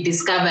waiting to be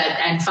discovered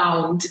and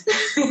found,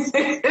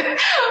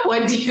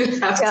 what do you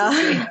have to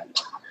say?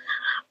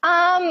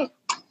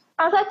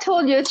 As I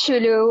told you,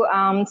 Chulu,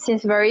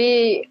 since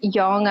very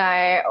young,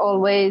 I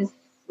always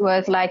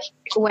was like,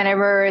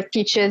 whenever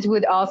teachers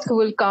would ask who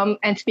will come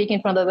and speak in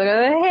front of the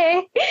class,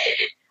 hey,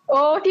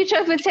 or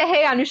teachers would say,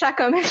 hey, Anusha,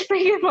 come and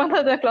speak in front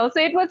of the class.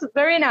 So it was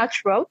very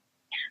natural.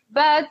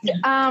 But,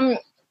 when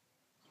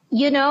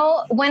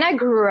I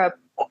grew up,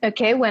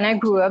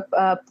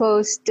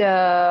 post,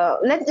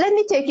 let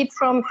me take it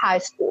from high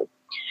school.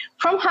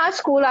 From high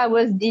school, I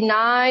was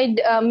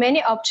denied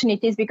many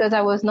opportunities because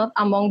I was not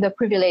among the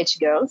privileged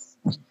girls.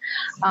 There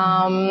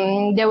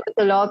was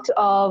a lot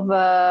of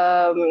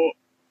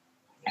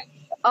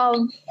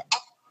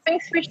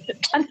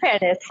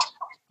unfairness,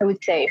 I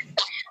would say.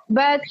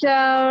 But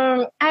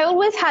I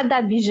always had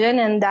that vision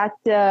and that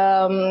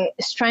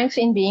strength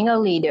in being a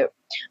leader.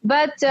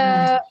 But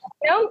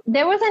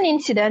there was an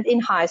incident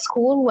in high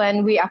school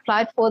when we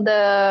applied for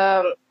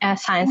the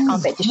science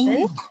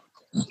competition.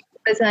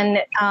 It was an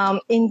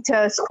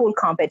inter-school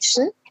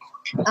competition.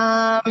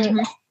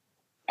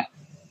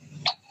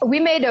 We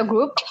made a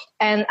group,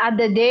 and at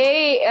the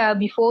day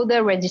before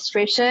the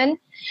registration,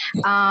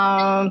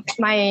 my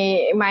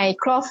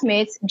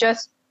classmates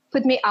just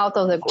put me out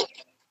of the group.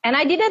 And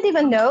I didn't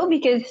even know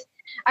because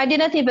they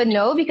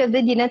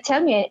didn't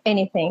tell me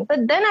anything.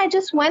 But then I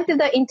just went to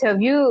the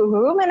interview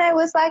room and I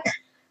was like,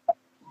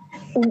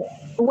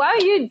 why are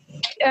you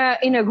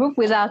in a group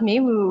without me?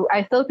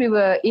 I thought we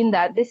were in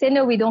that. They said,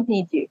 no, we don't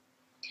need you.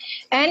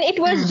 And it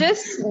was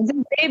just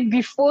the day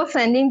before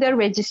sending the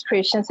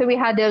registration. So we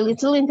had a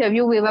little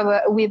interview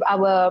with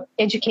our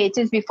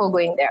educators before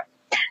going there.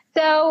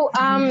 So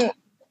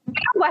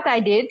what I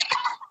did,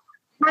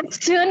 as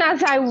soon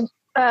as I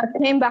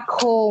came back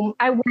home,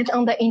 I went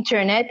on the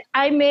internet.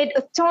 I made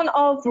a ton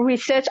of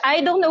research.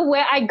 I don't know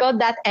where I got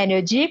that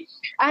energy.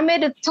 I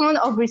made a ton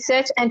of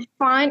research and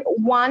find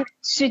one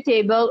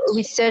suitable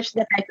research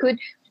that I could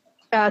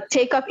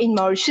take up in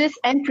Mauritius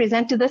and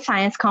present to the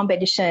science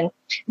competition.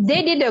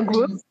 They did a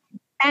group,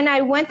 and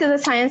I went to the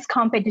science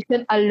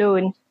competition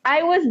alone.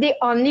 I was the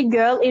only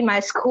girl in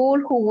my school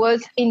who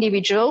was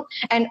individual,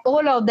 and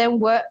all of them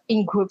were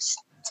in groups.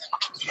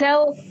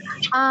 So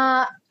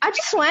I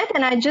just went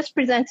and I just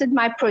presented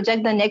my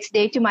project the next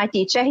day to my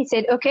teacher. He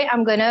said, okay,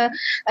 I'm going to,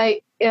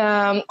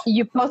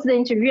 you post the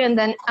interview and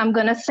then I'm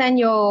going to send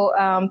your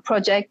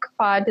project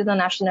file to the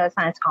National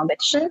Science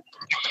Competition.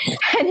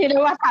 And you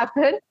know what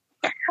happened?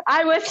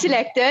 I was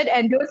selected,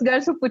 and those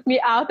girls who put me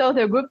out of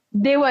the group,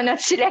 they were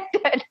not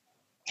selected.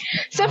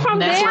 So from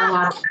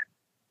there,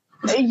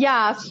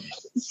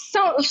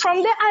 so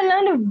from there, I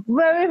learned a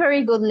very,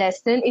 very good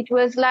lesson. It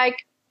was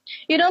like,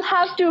 you don't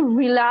have to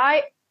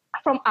rely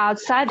from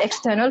outside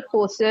external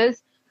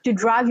forces to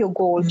drive your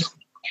goals.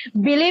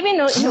 Believe in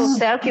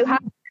yourself. You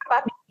have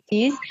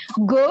capabilities.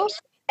 Go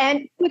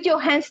and put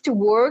your hands to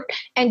work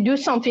and do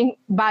something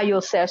by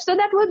yourself. So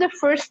that was the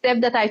first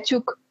step that I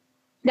took.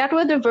 That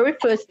was the very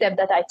first step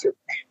that I took.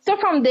 So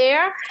from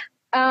there,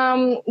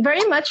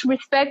 very much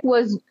respect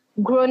was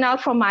grown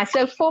out from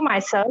myself, for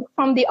myself,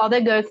 from the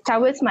other girls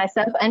towards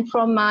myself, and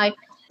from my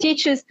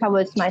teachers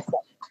towards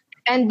myself.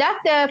 And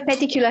that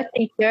particular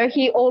teacher,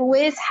 he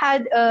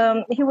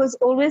was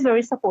always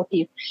very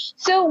supportive.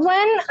 So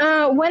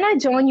when I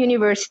joined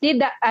university,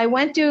 that I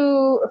went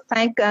to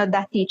thank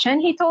that teacher,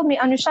 and he told me,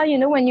 Anusha,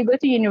 when you go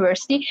to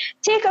university,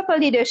 take up a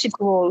leadership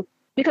role.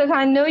 because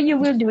I know you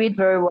will do it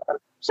very well.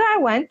 So I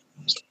went.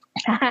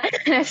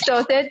 I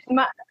started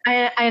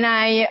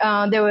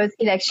there was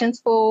elections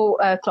for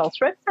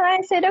class rep, and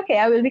I said, okay,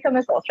 I will become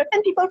a class rep,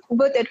 and people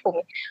voted for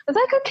me. I was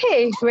like,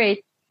 okay,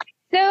 great.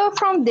 So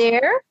from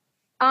there,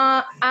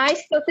 I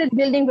started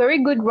building very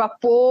good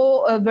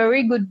rapport,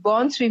 very good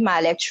bonds with my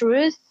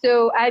lecturers.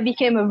 So I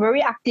became a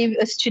very active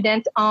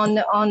student on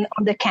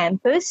the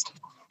campus.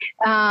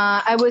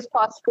 I was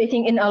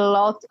participating in a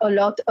lot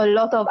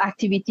of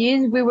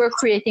activities. We were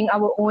creating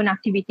our own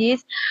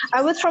activities.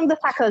 I was from the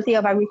Faculty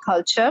of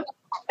Agriculture,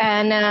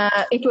 and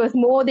it was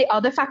more the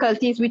other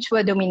faculties which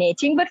were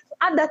dominating. But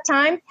at that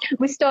time,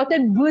 we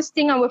started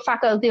boosting our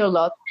faculty a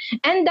lot,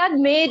 and that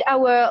made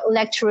our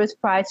lecturers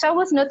proud. So I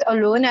was not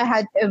alone. I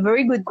had a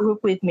very good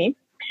group with me.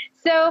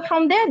 So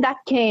from there,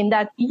 that came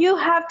that you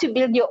have to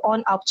build your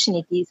own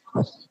opportunities.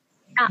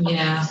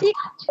 Yeah.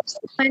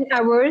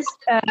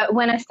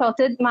 When I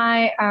started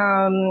my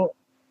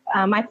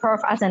my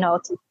path as an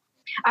artist,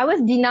 I was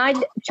denied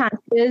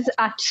chances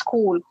at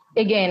school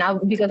again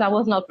because I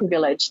was not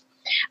privileged.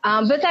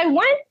 But I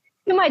went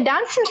to my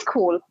dancing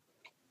school,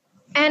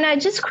 and I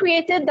just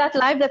created that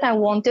life that I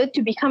wanted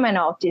to become an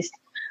artist.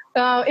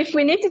 If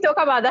we need to talk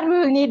about that, we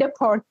will need a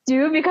part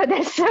 2 because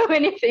there's so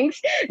many things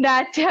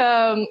that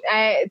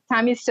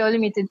time is so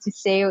limited to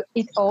say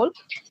it all.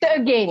 So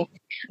again,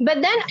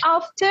 but then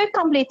after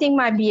completing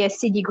my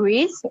BSc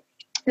degrees,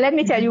 let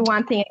me tell you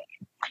one thing.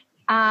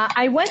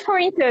 I went for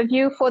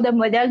interview for the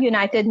Model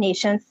United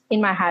Nations in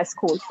my high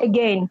school.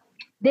 Again,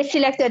 they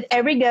selected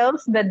every girl,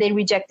 but they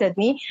rejected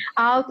me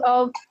out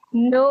of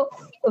no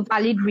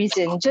valid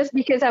reason, just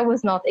because I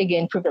was not,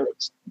 again,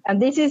 privileged.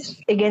 And this is,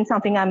 again,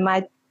 something I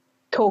might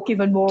talk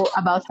even more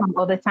about some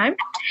other time.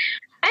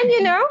 And,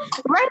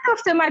 right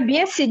after my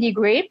BSc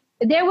degree,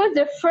 there was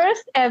the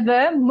first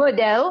ever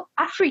Model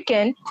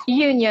African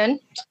Union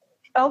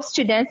of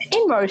Students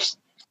in Mauritius.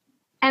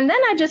 And then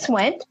I just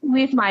went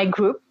with my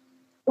group.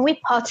 We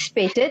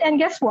participated, and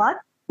guess what?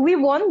 We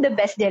won the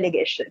best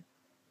delegation.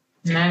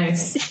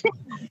 Nice.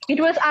 It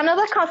was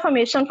another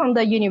confirmation from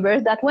the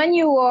universe that when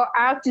you are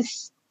out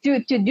to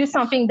do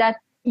something that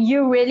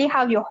you really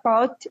have your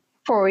heart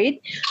for it,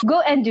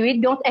 go and do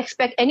it. Don't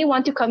expect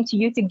anyone to come to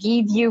you to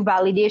give you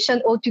validation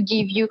or to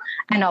give you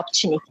an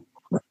opportunity.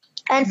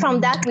 And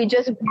from that, we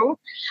just grew.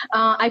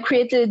 I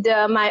created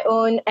my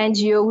own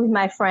NGO with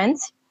my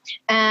friends.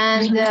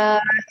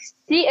 And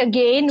see,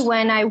 again,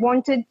 when I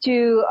wanted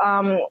to,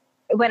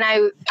 when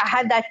I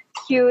had that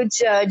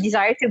huge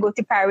desire to go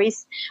to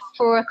Paris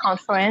for a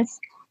conference,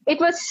 it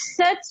was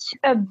such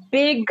a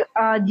big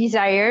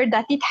desire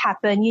that it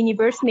happened.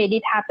 Universe made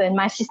it happen.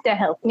 My sister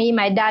helped me.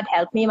 My dad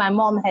helped me. My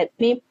mom helped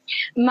me.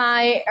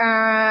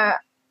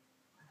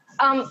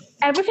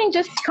 Everything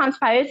just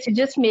conspired to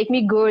just make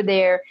me go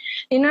there,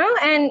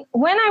 And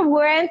when I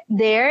went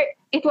there,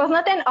 it was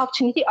not an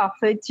opportunity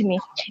offered to me.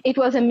 It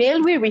was a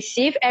mail we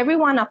received.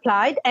 Everyone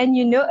applied. And,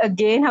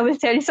 again, I will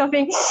tell you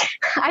something.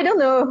 I don't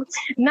know.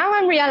 Now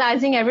I'm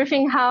realizing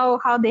everything,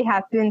 how they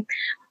happen.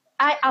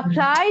 I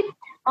applied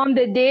on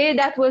the day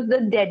that was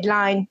the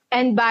deadline.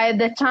 And by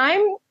the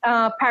time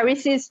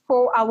Paris is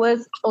 4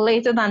 hours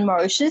later than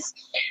Mauritius,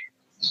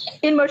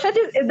 in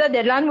Mauritius, the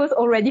deadline was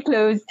already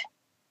closed.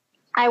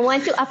 I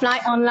went to apply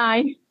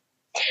online.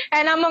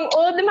 And among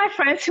all my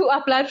friends who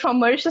applied from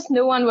Mauritius,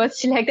 no one was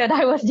selected.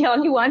 I was the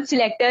only one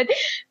selected,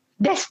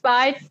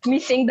 despite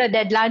missing the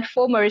deadline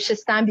for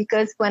Mauritius time,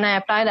 because when I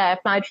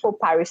applied for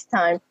Paris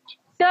time.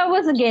 So I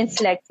was again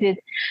selected.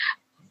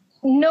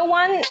 No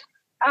one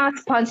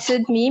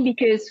sponsored me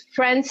because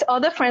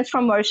other friends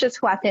from Mauritius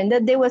who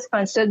attended, they were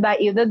sponsored by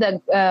either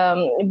the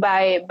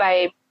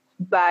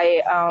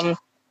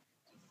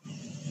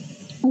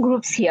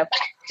groups here.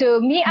 So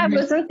me, I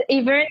wasn't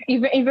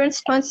even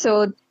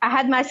sponsored. I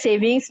had my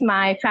savings.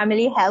 My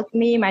family helped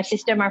me. My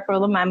sister, my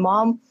brother, my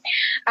mom.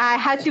 I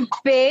had to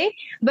pay,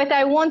 but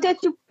I wanted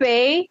to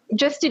pay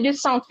just to do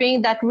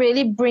something that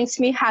really brings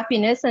me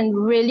happiness and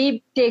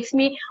really takes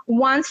me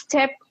one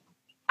step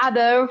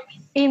other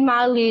in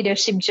my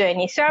leadership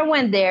journey. So I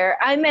went there.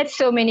 I met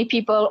so many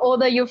people, all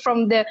the you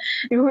from the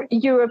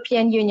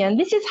European Union.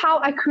 This is how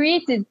I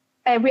created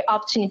every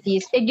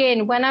opportunities.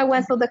 Again, when I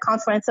went for the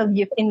Conference of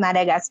Youth in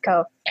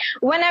Madagascar,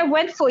 when I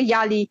went for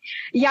YALI,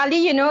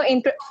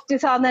 in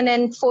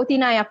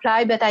 2014 I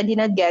applied, but I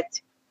didn't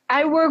get.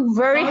 I worked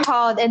very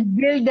hard and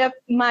build up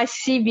my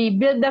CV,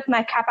 build up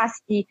my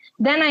capacity.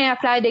 Then I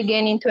applied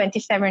again in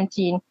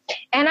 2017.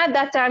 And at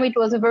that time, it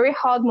was a very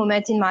hard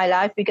moment in my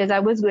life because I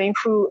was going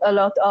through a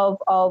lot of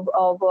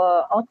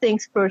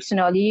things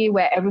personally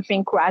where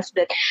everything crashed,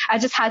 but I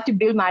just had to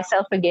build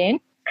myself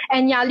again.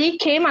 And YALI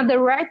came at the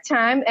right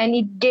time, and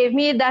it gave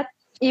me that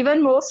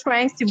even more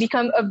strength to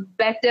become a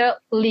better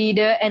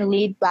leader and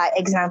lead by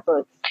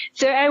example.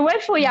 So I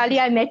went for YALI.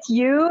 I met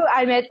you.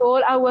 I met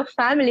all our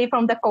family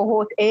from the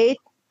cohort 8.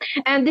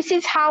 And this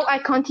is how I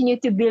continue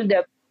to build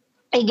up.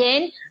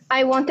 Again,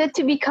 I wanted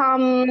to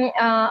become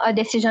a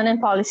decision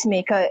and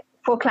policymaker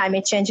for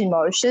climate change in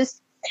Mauritius.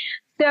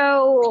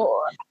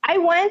 So I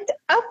went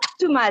up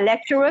to my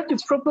lecturer to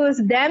propose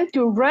them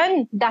to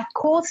run that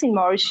course in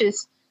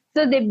Mauritius.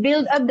 So they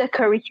build up the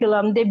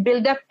curriculum, they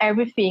build up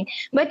everything.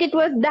 But it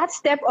was that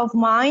step of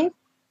mine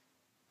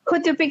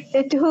who took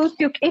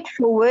it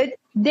forward.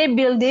 They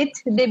build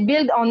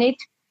on it,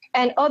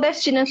 and other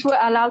students were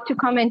allowed to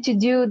come and to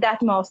do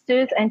that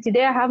master's. And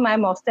today I have my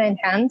master in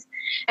hand.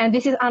 And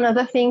this is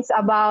another thing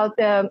about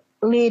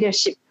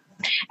leadership.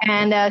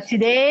 And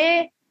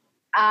today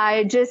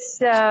I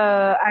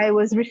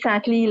was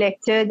recently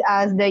elected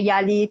as the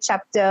YALI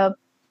chapter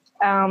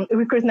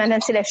recruitment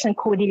and selection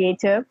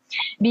coordinator,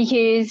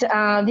 because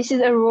this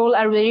is a role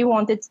I really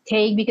wanted to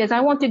take, because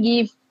I want to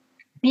give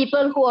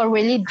people who are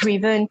really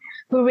driven,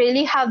 who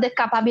really have the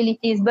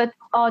capabilities, but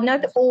are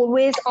not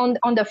always on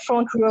the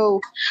front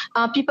row.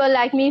 People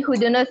like me who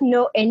do not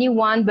know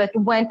anyone, but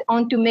went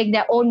on to make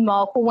their own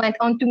mark, who went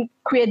on to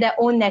create their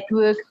own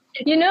network.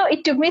 You know,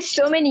 it took me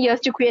so many years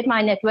to create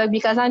my network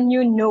because I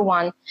knew no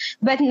one.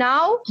 But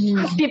now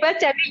people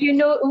tell me, you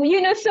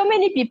know so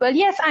many people.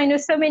 Yes, I know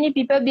so many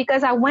people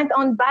because I went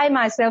on by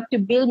myself to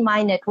build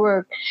my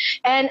network.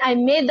 And I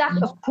made that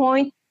a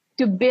point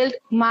to build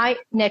my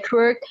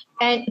network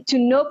and to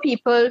know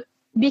people,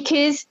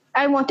 because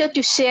I wanted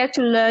to share,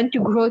 to learn, to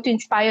grow, to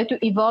inspire,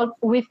 to evolve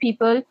with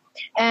people.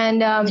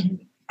 And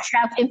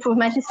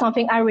self-improvement is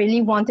something I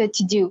really wanted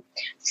to do.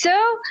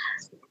 So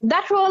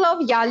that role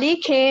of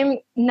YALI came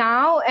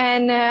now,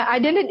 and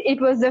it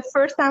was the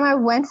first time I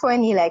went for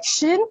an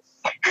election.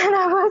 And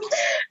I was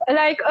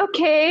like,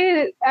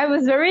 okay, I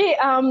was very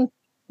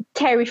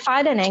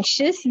terrified and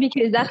anxious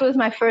because that was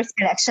my first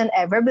election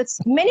ever. But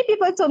many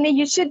people told me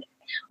you should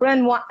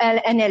run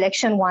an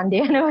election one day.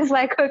 And I was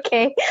like,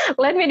 okay,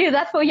 let me do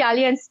that for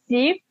YALI and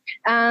see.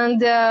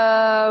 And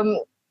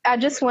I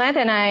just went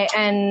and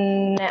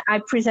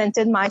I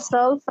presented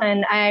myself,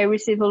 and I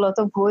received a lot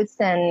of votes.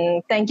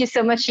 And thank you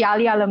so much,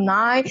 YALI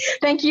alumni.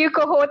 Thank you,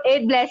 Cohort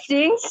 8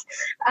 Blessings.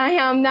 I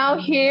am now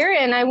here,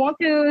 and I want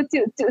to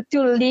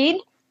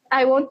lead.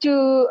 I want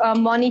to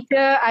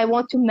monitor. I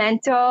want to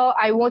mentor.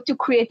 I want to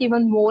create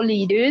even more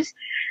leaders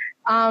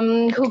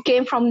who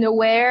came from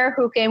nowhere,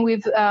 who came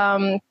with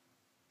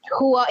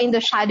who are in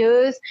the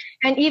shadows,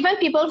 and even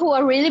people who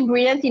are really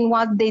brilliant in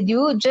what they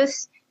do,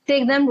 just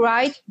take them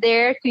right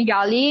there to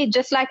YALI,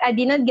 just like I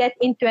didn't get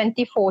in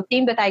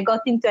 2014, but I got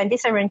in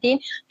 2017,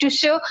 to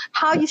show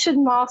how you should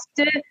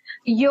master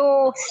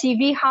your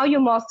CV, how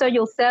you master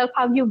yourself,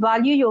 how you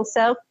value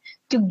yourself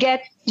to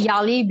get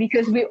YALI,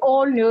 because we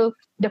all know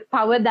the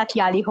power that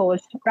YALI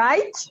holds,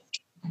 right?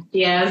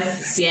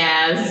 Yes.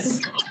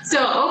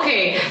 So,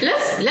 okay,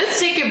 let's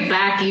take it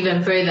back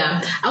even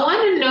further. I want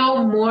to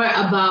know more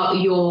about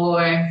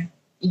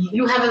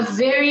you have a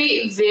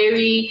very,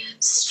 very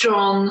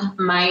strong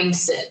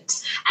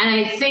mindset. And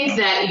I think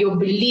that your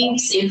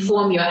beliefs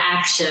inform your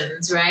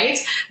actions, right?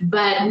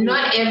 But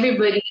not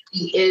everybody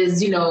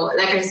is,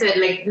 like I said,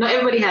 like not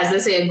everybody has,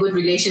 let's say, a good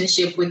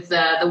relationship with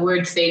the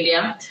word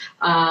failure,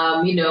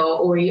 or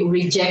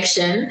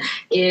rejection.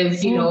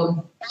 If,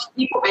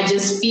 people are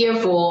just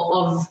fearful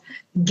of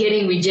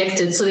getting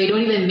rejected, so they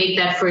don't even make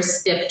that first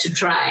step to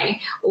try,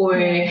 or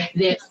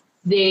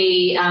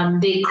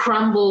they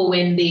crumble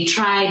when they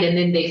tried and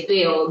then they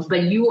failed.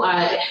 But you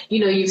are,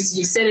 you've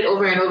said it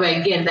over and over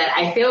again that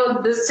I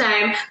failed this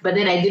time, but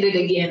then I did it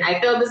again. I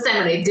failed this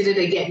time and I did it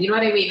again. You know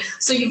what I mean?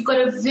 So you've got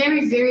a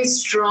very, very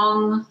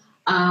strong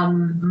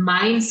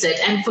mindset.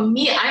 And for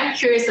me, I'm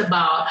curious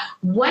about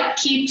what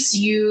keeps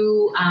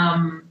you,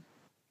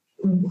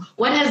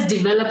 what has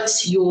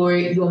developed your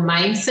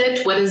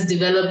mindset? What has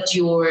developed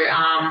your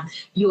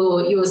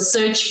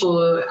search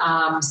for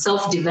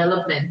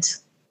self-development?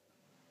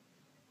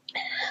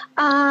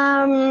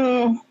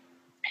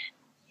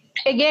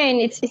 Again,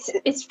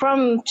 it's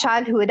from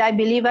childhood. I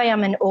believe I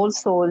am an old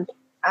soul.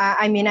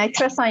 I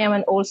trust I am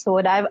an old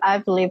soul.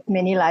 I've lived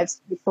many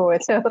lives before,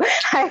 so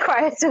I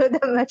acquired so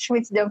much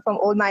wisdom from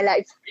all my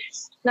life.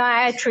 No,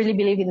 I truly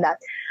believe in that.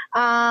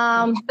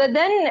 But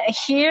then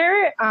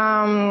here,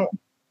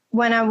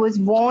 when I was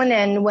born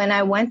and when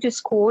I went to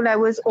school, I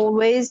was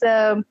always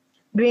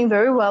doing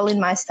very well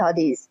in my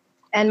studies.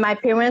 And my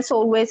parents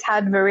always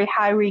had very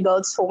high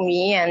regards for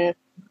me, and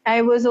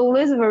I was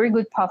always a very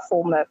good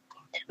performer.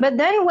 But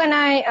then when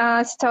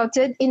I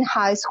started in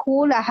high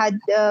school, I had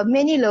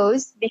many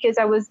lows because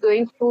I was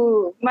going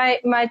through,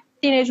 my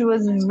teenage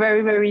was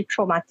very, very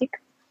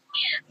traumatic.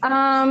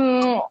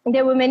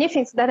 There were many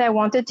things that I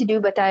wanted to do,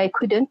 but I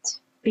couldn't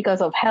because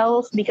of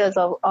health, because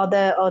of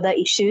other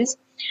issues.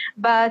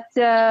 But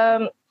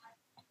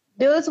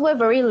those were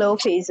very low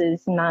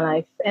phases in my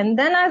life. And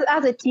then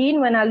as a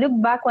teen, when I look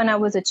back when I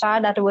was a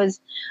child, that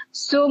was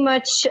so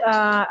much,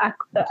 I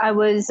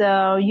was,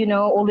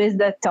 always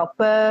the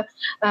topper,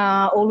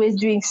 always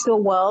doing so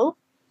well.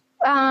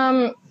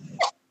 I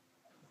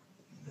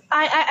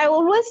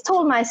always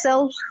told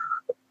myself,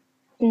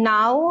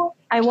 now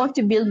I want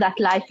to build that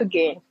life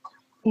again.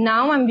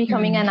 Now I'm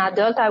becoming an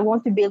adult. I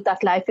want to build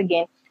that life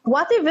again.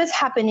 Whatever is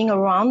happening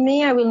around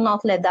me, I will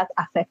not let that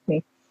affect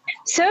me.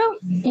 So,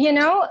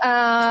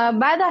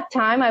 by that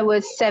time I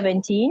was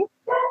 17.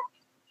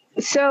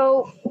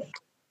 So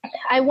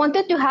I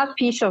wanted to have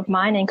peace of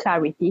mind and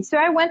clarity. So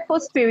I went for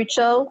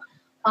spiritual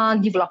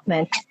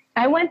development.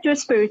 I went to a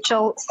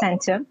spiritual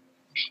center.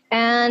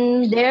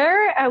 And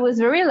there I was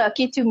very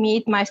lucky to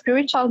meet my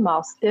spiritual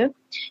master.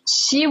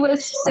 She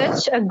was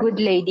such a good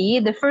lady.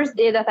 The first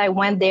day that I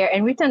went there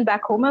and returned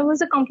back home, I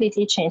was a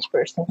completely changed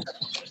person.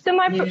 So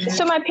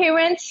my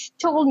parents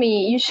told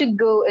me you should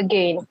go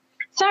again.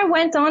 So I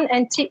went on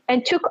and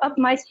took up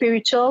my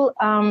spiritual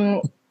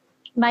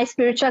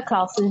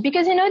classes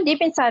because,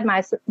 deep inside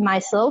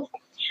myself,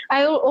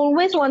 I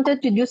always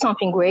wanted to do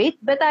something great,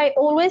 but I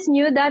always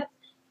knew that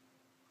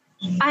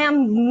I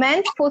am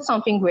meant for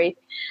something great.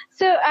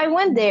 So I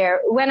went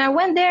there. When I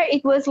went there,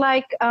 it was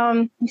like,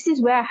 this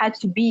is where I had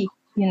to be,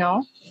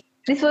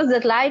 This was the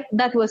light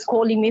that was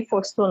calling me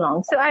for so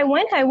long. So I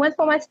went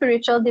for my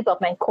spiritual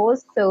development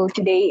course. So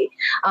today,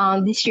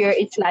 this year,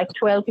 it's like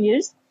 12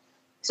 years.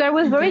 So I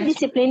was very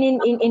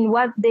disciplined in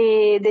what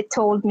they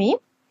told me.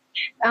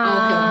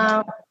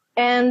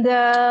 And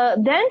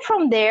then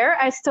from there,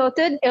 I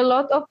started a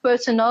lot of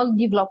personal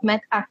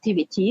development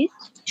activities.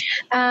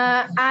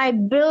 I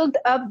built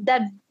up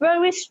that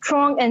very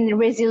strong and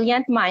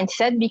resilient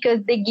mindset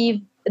because they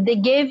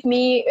gave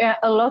me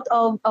a lot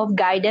of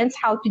guidance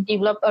how to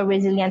develop a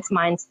resilient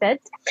mindset,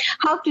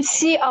 how to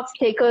see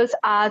obstacles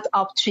as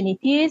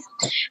opportunities.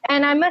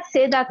 And I must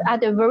say that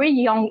at a very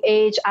young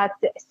age, at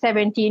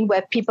 17,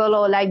 where people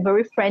are like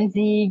very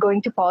frenzy,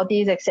 going to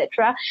parties,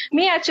 etc.,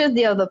 I chose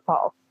the other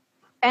path.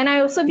 And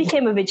I also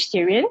became a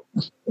vegetarian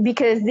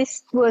because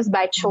this was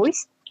by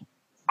choice.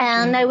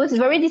 And I was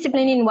very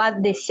disciplined in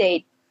what they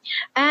said.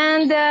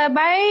 And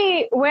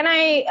when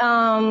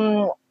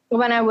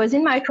I was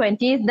in my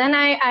 20s, then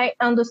I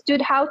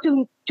understood how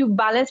to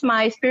balance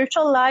my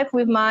spiritual life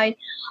with my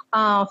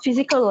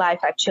physical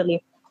life,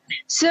 actually.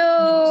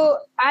 So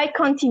I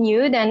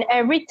continued, and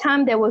every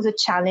time there was a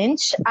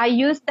challenge, I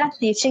used that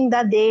teaching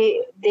that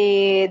they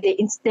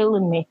instilled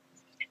in me.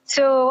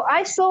 So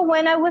I saw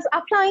when I was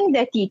applying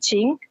their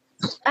teaching,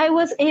 I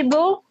was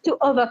able to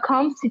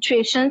overcome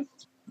situations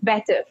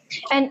better.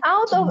 And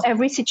out of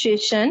every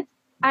situation,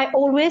 I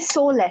always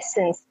saw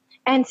lessons.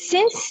 And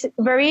since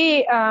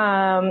very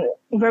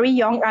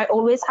young, I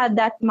always had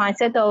that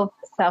mindset of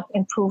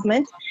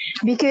self-improvement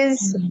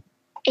because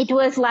it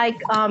was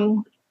like,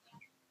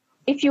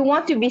 if you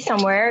want to be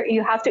somewhere,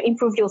 you have to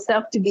improve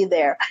yourself to be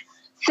there.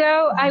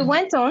 So I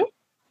went on,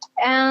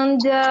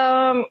 and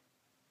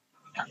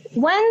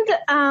when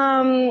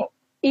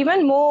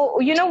even more,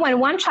 when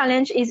one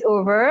challenge is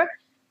over,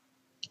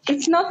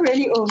 it's not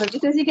really over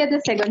because you get the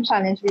second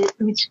challenge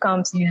which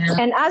comes. Yeah.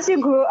 And as you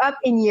grow up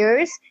in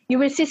years, you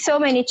will see so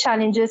many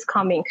challenges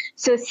coming.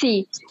 So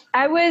see,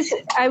 I was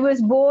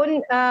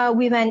born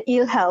with an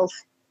ill health.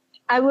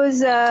 I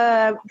was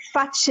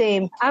fat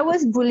shamed. I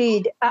was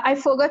bullied. I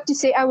forgot to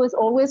say I was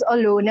always a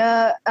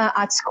loner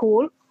at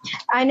school.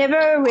 I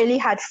never really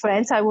had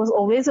friends. I was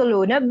always a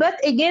loner. But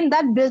again,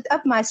 that built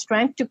up my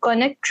strength to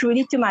connect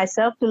truly to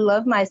myself, to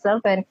love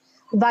myself and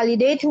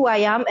validate who I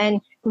am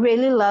and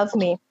really love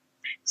me.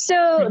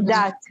 So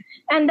that.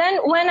 And then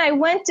when I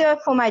went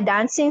for my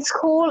dancing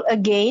school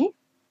again,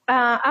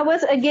 I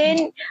was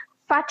again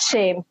fat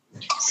shamed.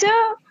 So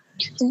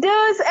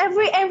there's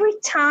every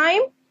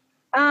time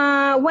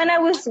when I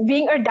was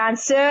being a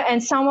dancer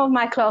and some of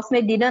my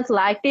classmates didn't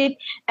like it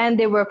and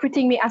they were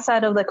putting me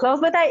aside of the class,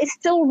 but I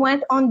still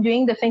went on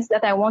doing the things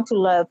that I want to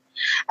love,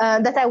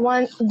 that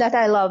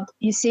I loved,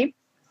 you see.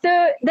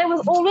 So there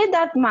was always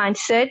that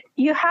mindset.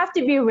 You have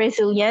to be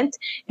resilient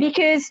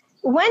because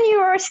when you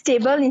are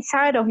stable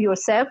inside of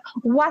yourself,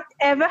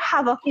 whatever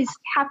havoc is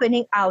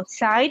happening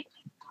outside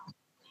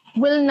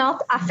will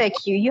not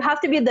affect you. You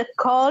have to be the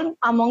calm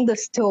among the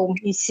storm,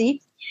 you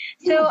see.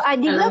 So I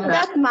developed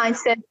that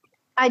mindset.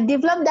 I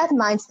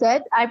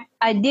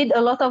did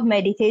a lot of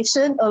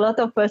meditation, a lot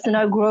of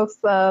personal growth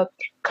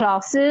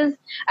classes.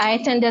 I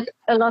attended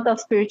a lot of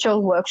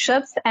spiritual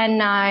workshops,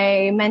 and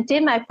I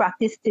maintain my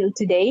practice till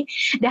today.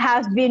 There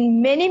have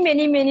been many,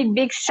 many, many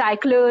big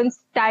cyclones,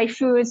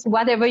 typhoons,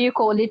 whatever you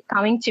call it,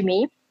 coming to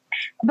me.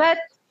 But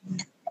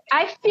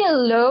I feel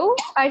low.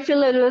 I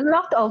feel a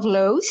lot of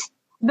lows,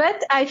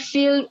 but I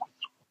feel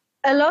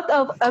a lot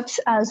of ups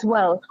as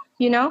well,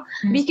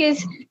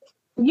 because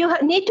you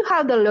need to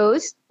have the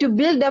lows to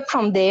build up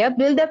from there,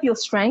 build up your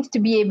strength to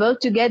be able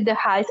to get the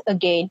highs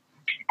again.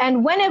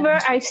 And whenever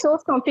I saw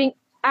something,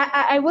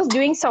 I was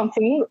doing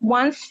something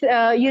once,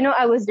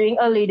 I was doing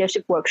a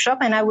leadership workshop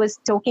and I was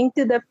talking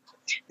to the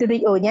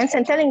audience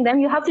and telling them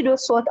you have to do a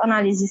SWOT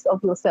analysis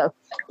of yourself,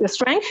 your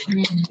strength,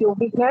 your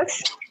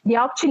weakness, the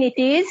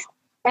opportunities,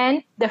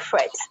 and the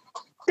threats.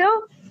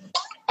 So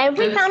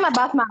every time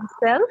about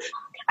myself,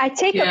 I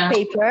take a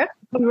paper,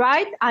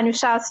 write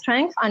Anusha's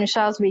strength,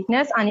 Anusha's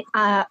weakness, and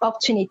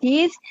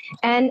opportunities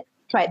and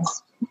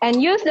threats,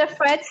 and use the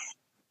threats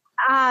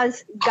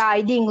as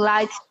guiding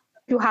lights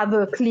to have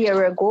a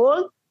clearer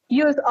goal.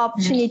 Use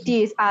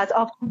opportunities as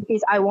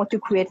opportunities I want to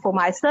create for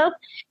myself.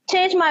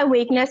 Change my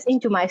weakness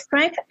into my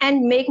strength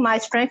and make my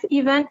strength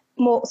even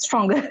more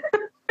stronger.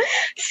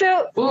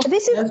 So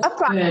this is a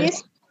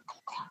practice.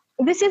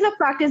 this is a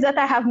practice that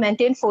I have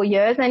maintained for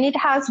years, and it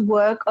has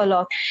worked a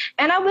lot.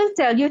 And I will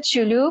tell you,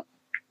 Chulu,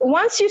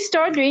 once you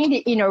start doing the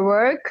inner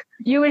work,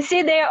 you will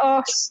see there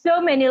are so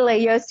many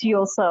layers to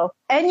yourself,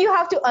 and you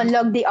have to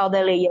unlock the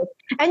other layers.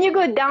 And you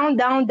go down,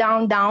 down,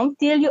 down, down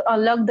till you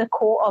unlock the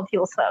core of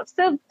yourself.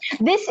 So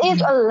this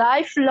is a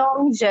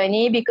lifelong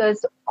journey,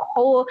 because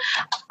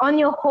on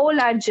your whole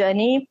life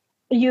journey,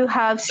 you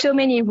have so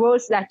many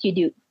roles that you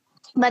do.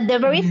 But the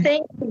very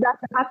thing is that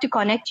you have to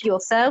connect to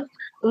yourself,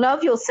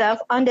 love yourself,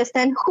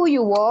 understand who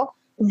you are,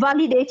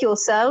 validate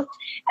yourself,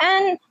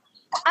 and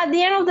at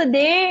the end of the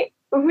day,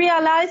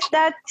 realize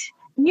that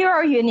you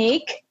are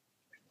unique,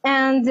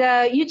 and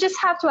you just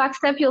have to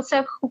accept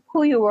yourself,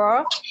 who you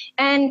are.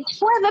 And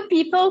whether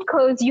people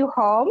cause you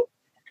harm,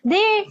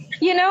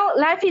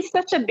 life is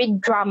such a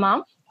big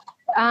drama,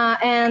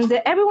 and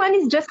everyone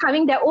is just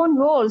having their own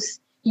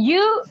roles.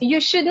 You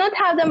should not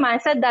have the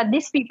mindset that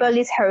these people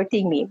is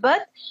hurting me,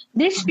 but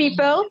these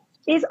people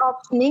is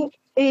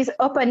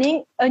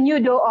opening a new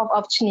door of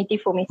opportunity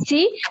for me.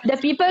 See, the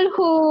people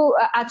who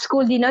at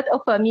school did not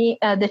offer me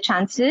the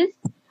chances,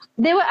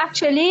 they were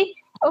actually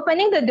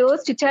opening the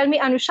doors to tell me,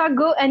 Anusha,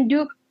 go and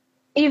do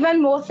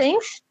even more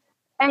things,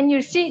 and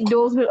you see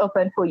doors will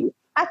open for you.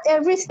 At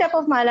every step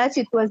of my life,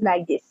 it was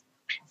like this.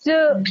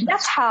 So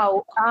that's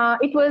how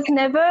it was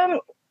never.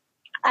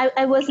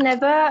 I was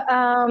never.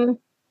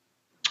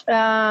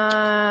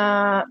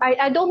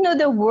 I don't know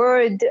the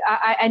word.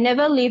 I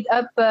never lived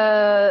up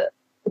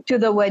to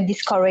the word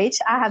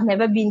discouraged. I have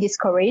never been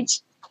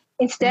discouraged.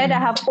 Instead, I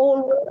have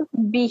always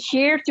been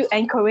here to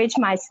encourage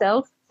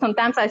myself.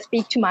 Sometimes I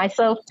speak to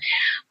myself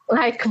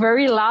like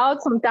very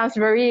loud, sometimes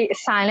very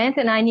silent,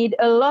 and I need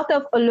a lot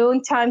of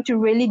alone time to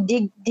really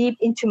dig deep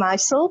into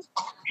myself.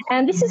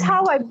 And this is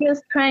how I build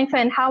strength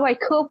and how I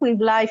cope with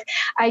life.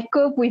 I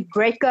cope with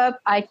breakup.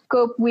 I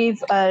cope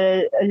with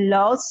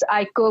loss.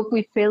 I cope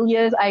with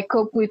failures. I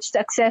cope with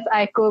success.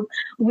 I cope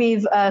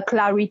with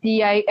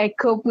clarity. I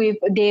cope with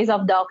days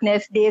of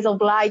darkness, days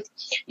of light.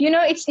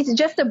 It's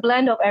just a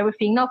blend of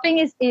everything. Nothing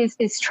is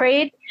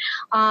straight.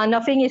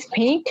 Nothing is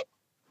pink.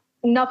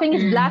 Nothing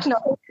is black,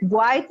 nothing is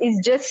white.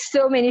 It's just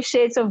so many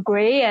shades of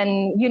gray.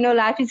 And,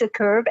 life is a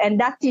curve. And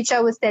that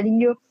teacher was telling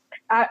you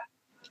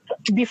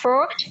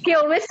before, he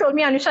always told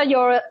me, Anusha,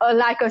 you're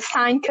like a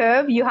sine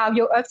curve. You have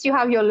your ups, you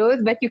have your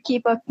lows, but you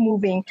keep up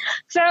moving.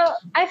 So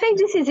I think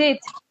this is it.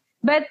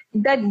 But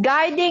that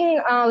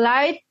guiding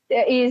light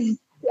is,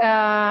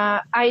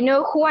 I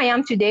know who I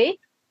am today.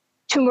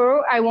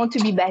 Tomorrow, I want to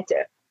be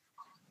better.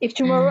 If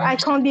tomorrow I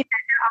can't be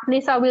better, at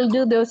least I will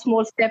do those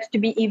small steps to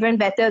be even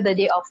better the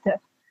day after.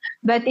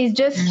 But it's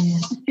just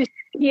to sit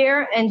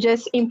here and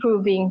just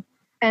improving.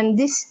 And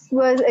this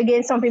was,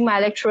 again, something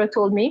my lecturer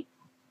told me.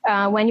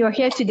 When you're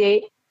here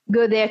today,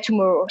 go there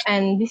tomorrow.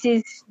 And this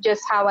is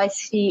just how I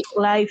see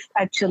life,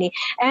 actually.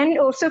 And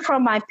also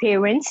from my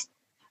parents,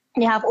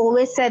 they have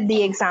always set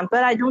the example.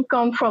 I don't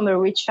come from a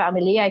rich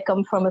family. I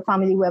come from a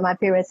family where my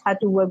parents had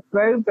to work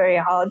very, very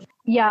hard.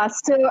 Yeah,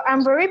 so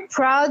I'm very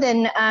proud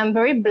and I'm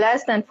very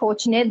blessed and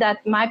fortunate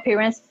that my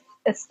parents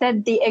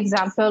set the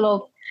example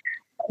of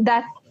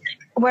that.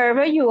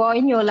 Wherever you are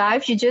in your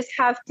life, you just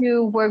have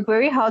to work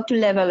very hard to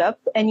level up,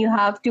 and you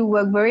have to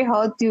work very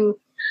hard to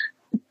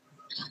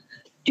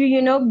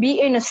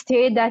be in a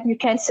state that you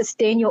can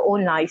sustain your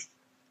own life.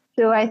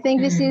 So I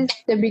think this is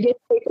the biggest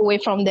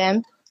takeaway from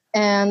them,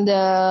 and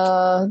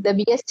the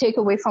biggest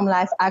takeaway from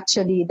life,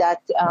 actually,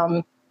 that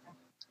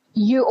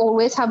you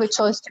always have a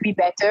choice to be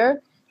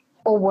better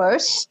or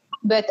worse,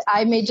 but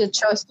I made the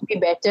choice to be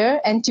better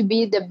and to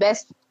be the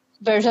best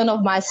version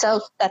of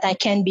myself that I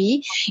can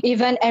be.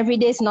 Even every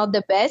day is not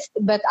the best,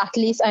 but at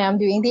least I am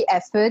doing the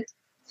effort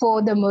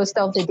for the most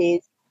of the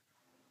days.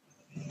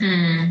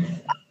 Thank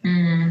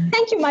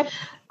you,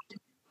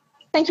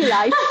 thank you,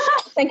 life.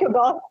 Thank you,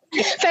 God.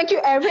 Thank you,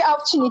 every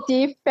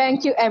opportunity.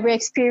 Thank you, every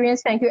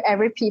experience. Thank you,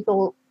 every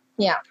people.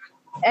 Yeah.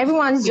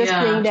 Everyone's just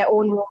playing their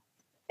own role,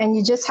 and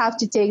you just have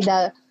to take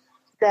the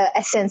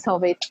essence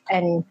of it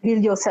and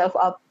build yourself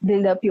up,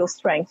 build up your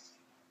strength.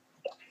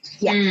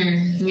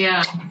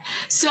 Yeah.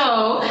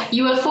 So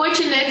you were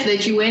fortunate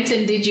that you went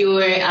and did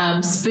your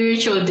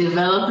spiritual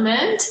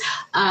development.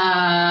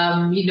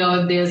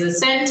 There's a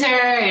center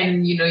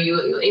and, you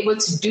were able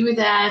to do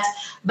that.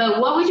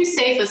 But what would you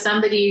say for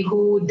somebody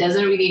who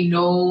doesn't really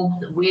know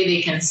where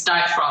they can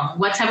start from?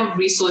 What type of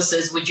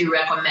resources would you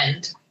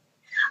recommend?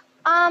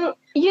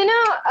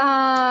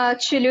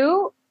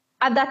 Chulu,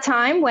 at that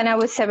time when I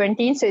was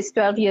 17, so it's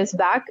 12 years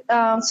back,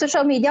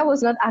 social media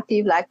was not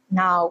active like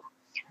now.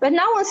 But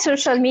now on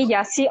social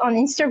media, see on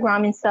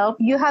Instagram itself,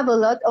 you have a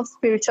lot of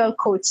spiritual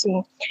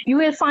coaching. You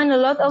will find a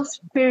lot of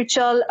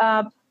spiritual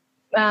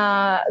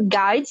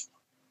guides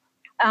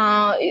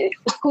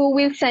who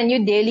will send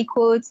you daily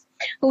quotes,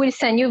 who will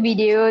send you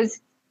videos,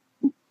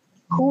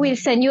 who will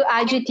send you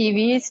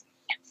IGTVs.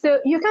 So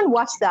you can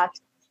watch that.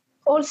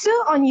 Also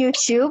on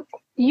YouTube,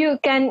 you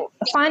can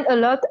find a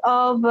lot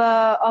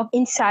of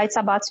insights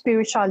about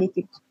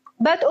spirituality.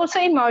 But also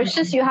in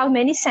Mauritius, you have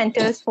many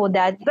centers for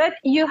that. But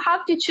you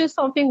have to choose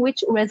something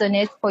which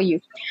resonates for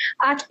you.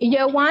 At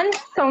year one,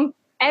 some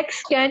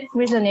X can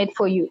resonate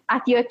for you.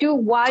 At year 2,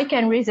 Y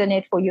can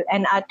resonate for you.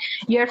 And at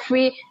year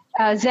 3,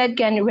 Z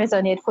can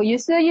resonate for you.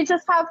 So you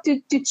just have to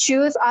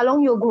choose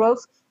along your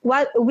growth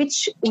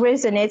which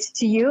resonates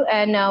to you,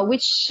 and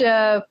which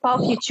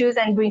path you choose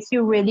and brings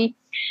you really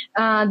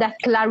that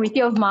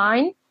clarity of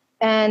mind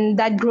and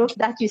that growth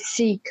that you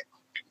seek.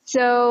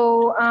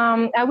 So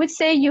I would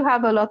say you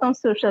have a lot on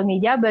social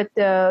media, but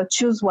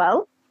choose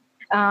well.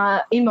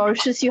 In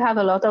Mauritius, you have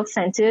a lot of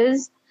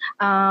centers.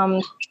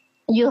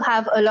 You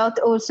have a lot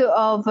also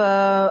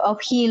of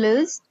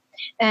healers,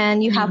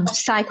 and you have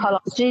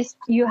psychologists.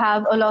 You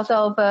have a lot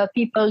of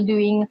people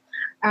doing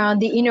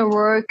the inner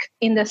work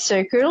in the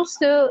circle.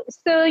 So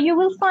you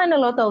will find a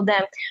lot of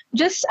them.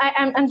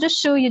 I'm just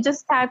sure you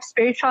just type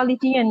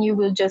spirituality and you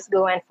will just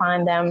go and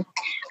find them.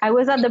 I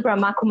was at the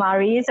Brahma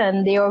Kumaris,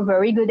 and they are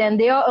very good, and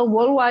they are a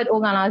worldwide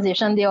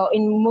organization. They are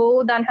in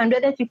more than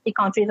 150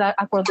 countries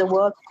across the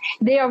world.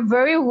 They are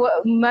very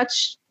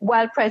much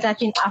well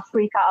present in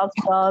Africa as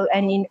well,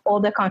 and in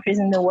other countries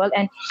in the world.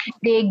 And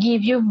they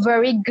give you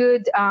very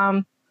good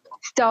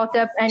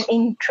startup and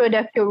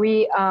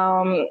introductory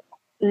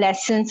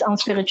lessons on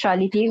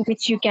spirituality,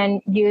 which you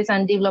can use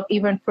and develop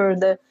even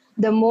further.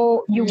 The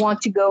more you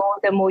want to go,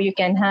 the more you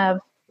can have.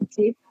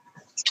 See?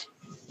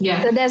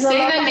 Yeah. So there's a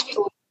lot of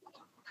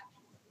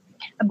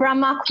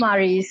Brahma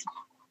Kumaris.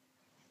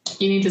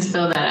 You need to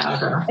spell that out,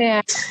 girl.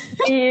 Yeah.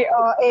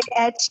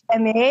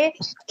 BRAHMAKUMARIS.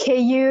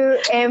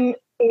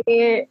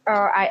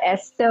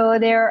 So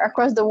they're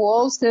across the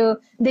world. So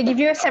they give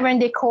you a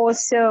 7-day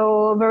course.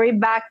 So very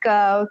back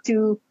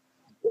to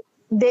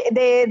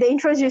they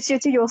introduce you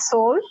to your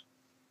soul.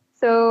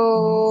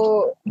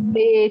 So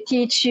they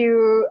teach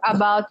you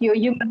about your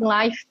human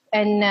life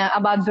and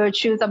about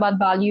virtues, about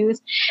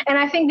values. And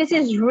I think this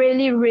is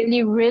really,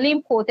 really, really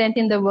important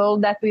in the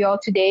world that we are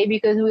today,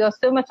 because we are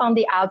so much on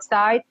the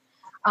outside.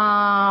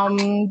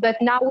 But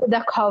now with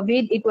the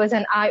COVID, it was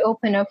an eye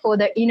opener for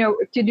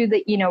to do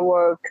the inner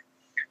work.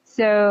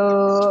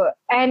 So,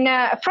 and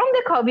from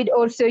the COVID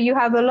also, you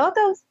have a lot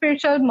of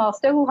spiritual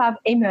masters who have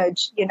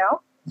emerged,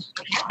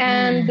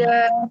 and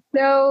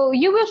so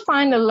you will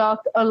find a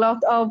lot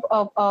of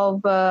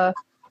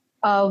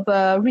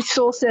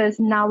resources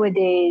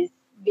nowadays,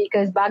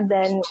 because back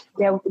then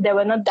there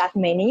were not that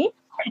many.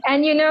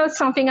 And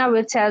something I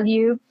will tell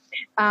you,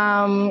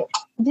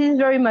 this is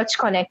very much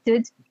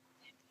connected.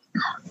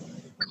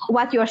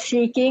 What you're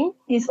seeking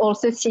is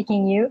also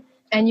seeking you,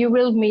 and you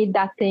will meet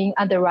that thing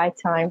at the right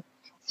time.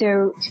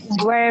 So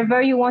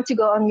wherever you want to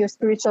go on your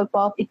spiritual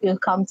path, it will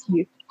come to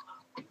you.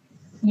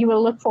 You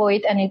will look for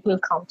it and it will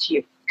come to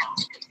you.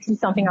 This is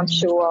something I'm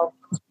sure of.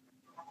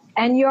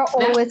 And you're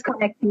always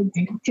connected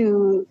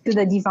to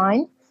the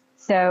divine.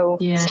 So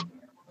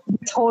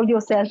hold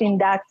yourself in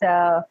that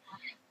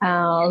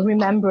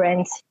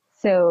remembrance,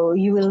 so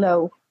you will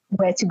know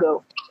where to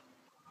go.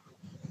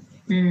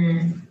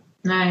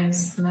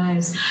 Nice. So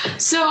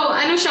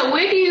Anusha,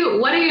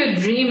 what are your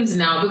dreams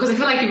now? Because I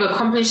feel like you've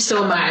accomplished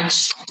so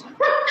much.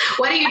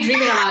 What are you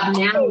dreaming about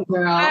now,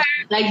 girl?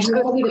 Like,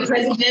 you're going to be the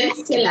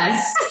president? Tell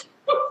us.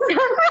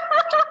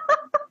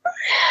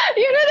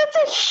 That's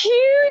a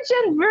huge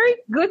and very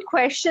good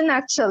question,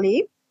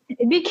 actually,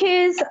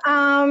 because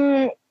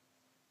that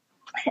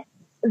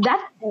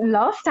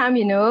last time,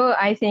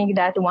 I think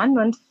that 1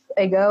 month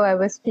ago, I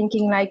was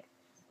thinking like,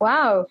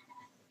 wow,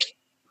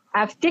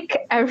 I've ticked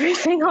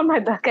everything on my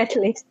bucket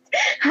list.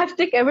 I've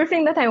ticked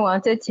everything that I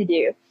wanted to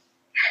do.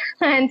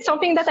 And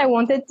something that I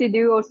wanted to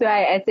do also,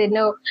 I said,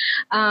 no,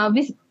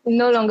 this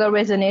no longer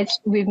resonates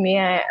with me.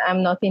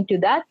 I'm not into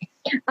that.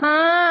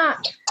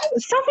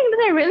 Something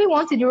that I really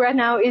want to do right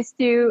now is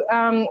to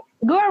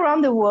go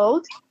around the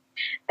world,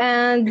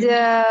 and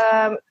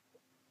I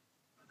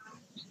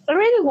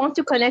really want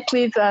to connect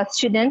with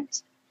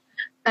students.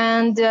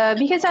 And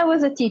because I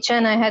was a teacher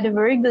and I had a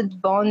very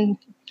good bond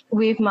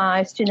with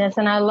my students,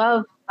 and I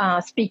love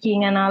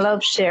speaking, and I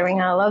love sharing,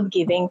 I love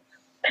giving.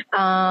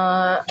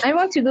 I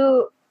want to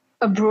go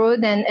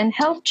abroad and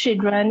help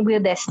children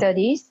with their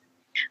studies.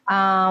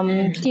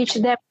 Teach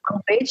them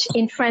language.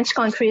 In French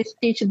countries,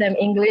 teach them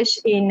English.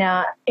 In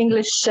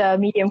English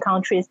medium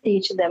countries,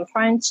 teach them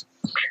French.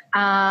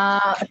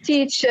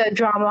 Teach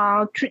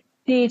drama,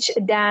 teach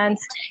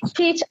dance,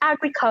 teach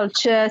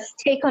agriculture,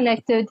 stay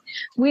connected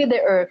with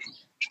the earth.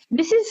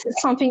 This is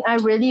something I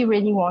really,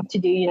 really want to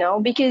do,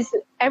 because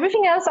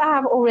everything else I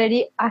have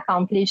already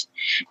accomplished.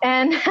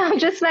 And I'm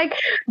just like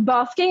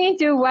basking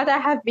into what I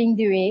have been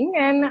doing,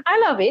 and I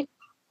love it.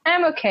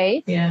 I'm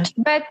okay. Yeah.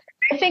 But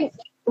I think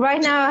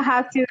right now I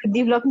have to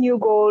develop new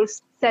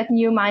goals, set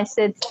new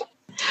mindsets.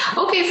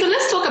 Okay, so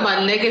let's talk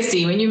about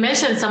legacy. When you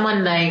mentioned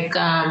someone like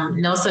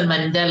Nelson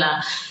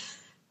Mandela,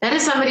 that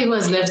is somebody who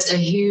has left a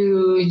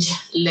huge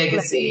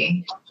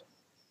legacy.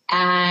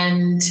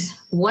 And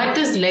what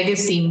does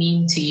legacy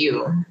mean to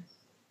you?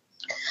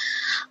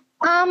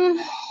 In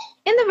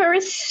the very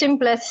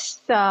simplistic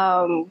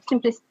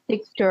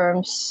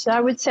terms, I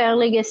would say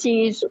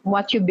legacy is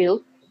what you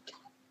build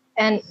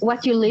and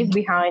what you leave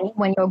behind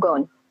when you're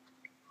gone.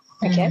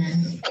 Okay.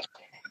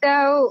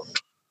 So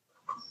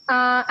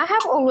I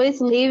have always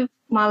lived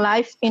my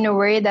life in a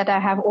way that I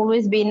have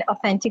always been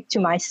authentic to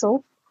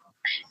myself,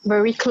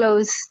 very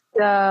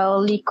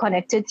closely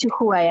connected to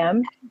who I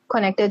am,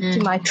 connected to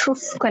my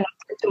truth,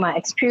 connected to my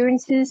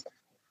experiences,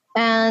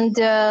 and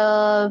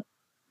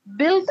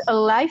build a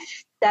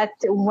life that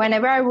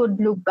whenever I would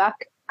look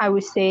back, I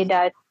would say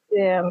that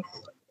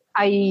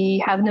I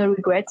have no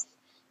regrets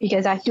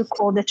because I took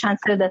all the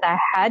chances that I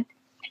had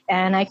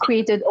and I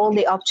created all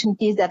the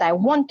opportunities that I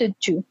wanted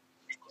to.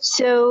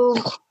 So,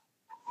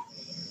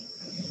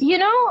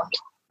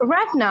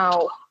 right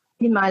now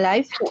in my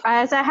life,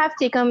 as I have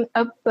taken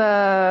up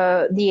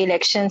the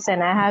elections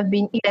and I have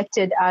been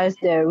elected as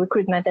the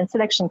recruitment and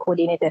selection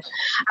coordinator,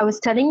 I was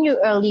telling you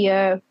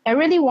earlier, I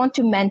really want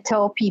to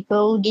mentor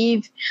people,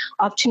 give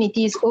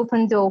opportunities,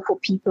 open door for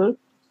people,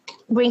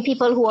 bring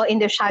people who are in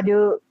the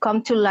shadow,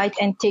 come to light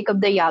and take up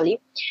the yali.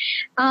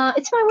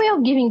 It's my way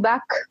of giving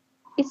back.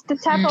 It's the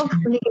type of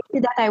legacy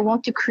that I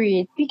want to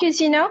create because,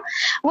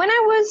 when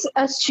I was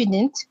a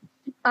student,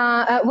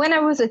 when I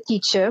was a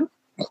teacher,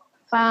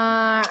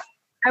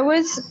 I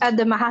was at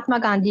the Mahatma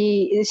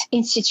Gandhi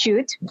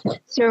Institute.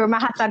 So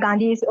Mahatma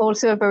Gandhi is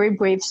also a very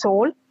brave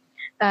soul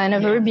and a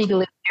very big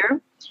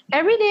leader.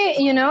 Every day,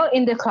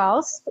 in the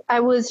class, I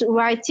was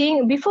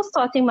writing, before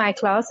starting my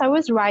class, I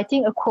was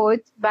writing a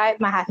quote by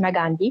Mahatma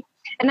Gandhi.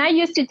 And I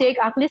used to take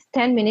at least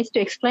 10 minutes to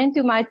explain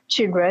to my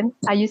children,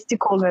 I used to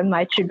call them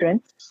my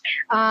children,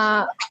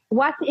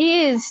 what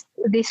is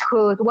this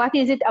quote? What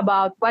is it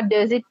about? What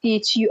does it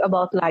teach you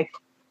about life?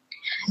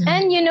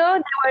 And, they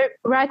were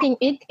writing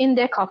it in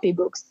their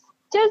copybooks.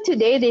 Till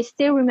today, they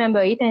still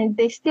remember it and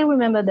they still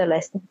remember the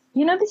lessons.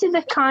 This is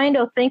the kind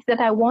of things that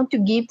I want to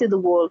give to the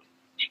world.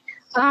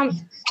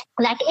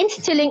 Like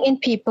instilling in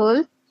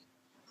people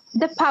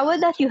the power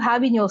that you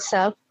have in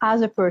yourself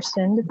as a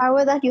person, the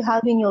power that you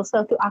have in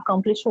yourself to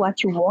accomplish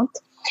what you want,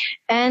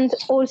 and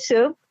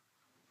also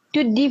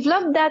to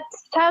develop that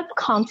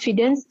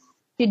self-confidence,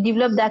 to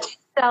develop that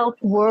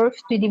self-worth,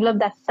 to develop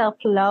that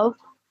self-love,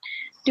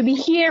 to be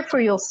here for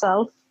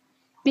yourself.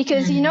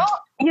 Because,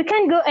 you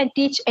can go and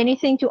teach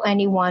anything to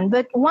anyone,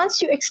 but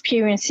once you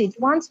experience it,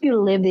 once you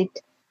live it,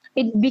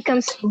 it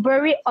becomes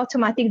very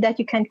automatic that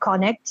you can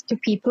connect to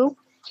people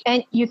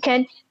and you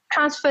can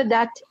transfer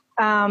that,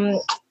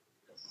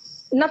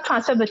 not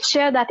transfer, but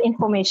share that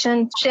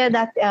information, share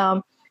that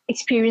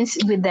experience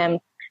with them.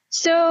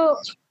 So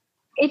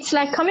it's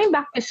like coming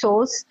back to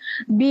source,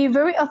 be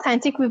very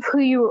authentic with who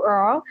you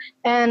are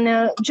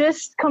and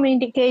just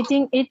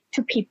communicating it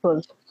to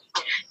people.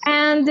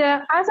 And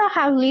as I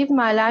have lived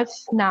my life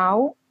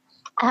now,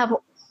 I have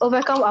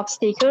overcome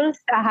obstacles.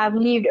 I have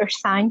lived a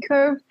sine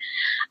curve,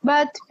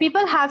 but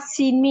people have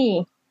seen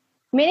me.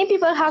 Many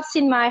people have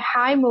seen my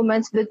high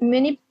moments, but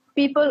many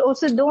people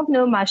also don't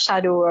know my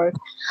shadow work.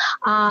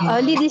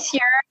 Early this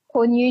year,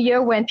 for New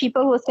Year, when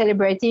people were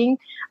celebrating,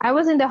 I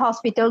was in the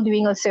hospital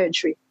doing a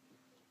surgery.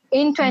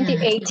 In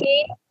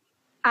 2018,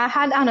 I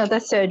had another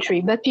surgery,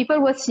 but people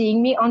were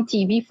seeing me on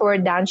TV for a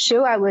dance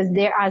show. I was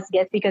there as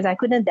guest because I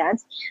couldn't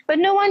dance, but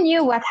no one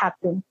knew what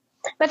happened.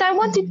 But I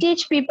want to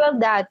teach people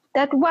that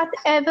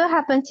whatever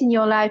happens in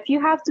your life, you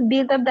have to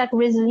build up that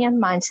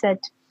resilient mindset.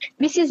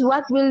 This is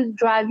what will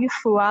drive you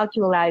throughout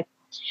your life.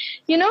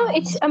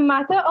 It's a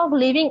matter of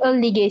leaving a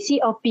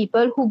legacy of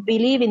people who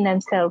believe in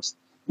themselves,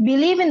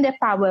 believe in their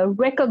power,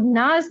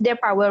 recognize their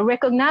power,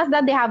 recognize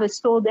that they have a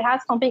soul, they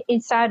have something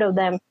inside of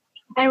them,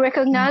 and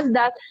recognize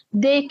that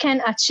they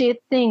can achieve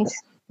things.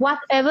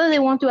 Whatever they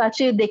want to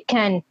achieve, they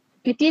can.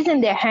 It is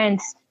in their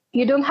hands.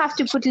 You don't have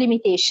to put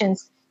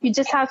limitations. You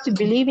just have to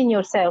believe in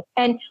yourself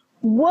and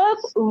work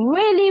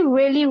really,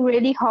 really,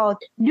 really hard.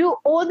 Do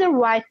all the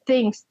right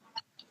things.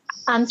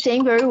 I'm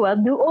saying very well,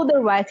 do all the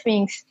right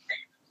things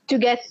to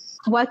get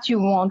what you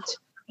want.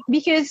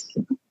 Because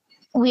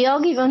we are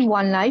given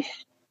one life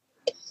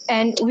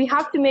and we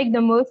have to make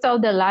the most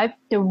of the life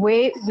the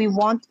way we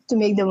want to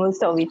make the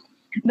most of it.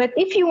 But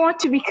if you want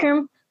to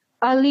become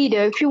a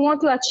leader, if you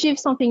want to achieve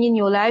something in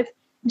your life,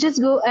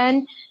 just go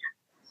and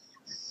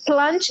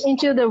plunge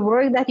into the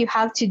work that you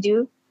have to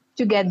do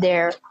to get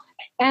there.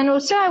 And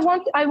also I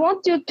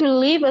want to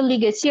leave a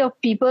legacy of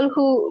people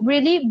who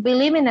really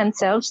believe in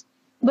themselves,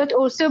 but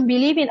also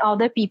believe in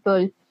other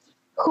people,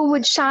 who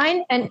would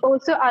shine and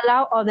also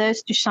allow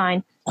others to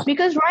shine.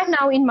 Because right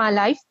now in my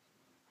life,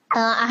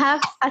 I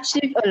have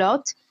achieved a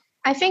lot.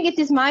 I think it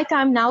is my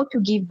time now to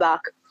give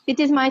back. It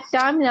is my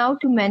time now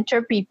to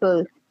mentor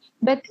people.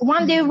 But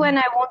one day when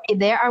I won't be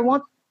there, I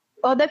want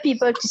other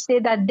people to say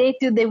that they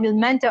too, they will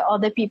mentor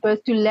other people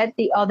to let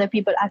the other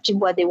people achieve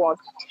what they want.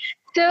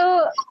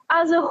 So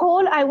as a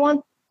whole, I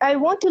want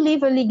to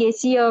leave a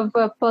legacy of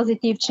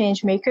positive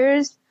change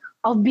makers,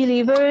 of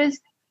believers,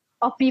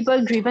 of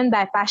people driven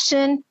by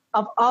passion,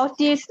 of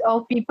artists,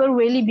 of people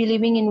really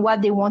believing in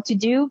what they want to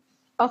do,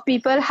 of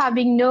people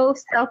having no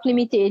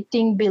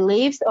self-limiting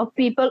beliefs, of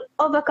people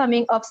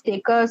overcoming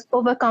obstacles,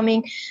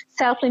 overcoming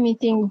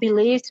self-limiting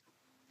beliefs,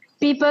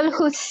 people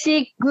who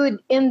seek good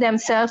in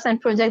themselves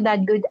and project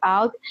that good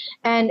out,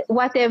 and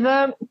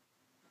whatever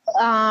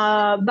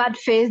bad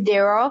phase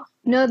there are,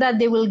 know that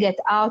they will get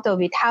out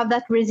of it. Have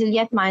that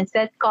resilient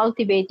mindset,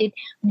 cultivate it,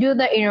 do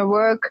the inner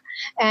work,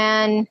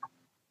 and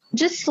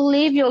just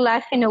live your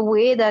life in a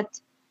way that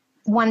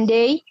one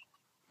day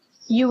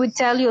you would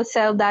tell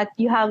yourself that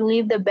you have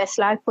lived the best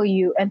life for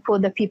you and for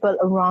the people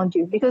around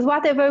you. Because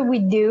whatever we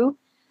do,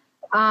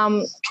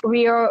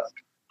 we are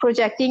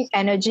projecting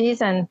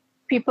energies, and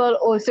people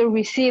also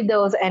receive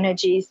those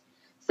energies.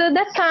 So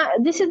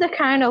this is the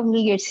kind of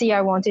legacy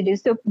I want to do.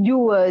 So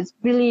doers,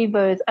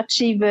 believers,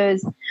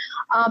 achievers,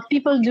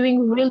 people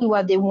doing really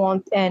what they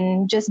want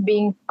and just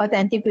being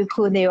authentic with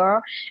who they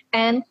are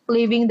and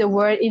leaving the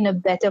world in a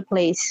better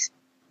place.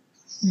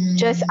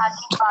 Just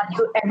adding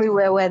value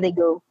everywhere where they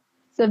go.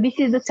 So this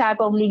is the type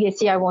of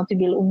legacy I want to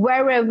build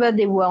wherever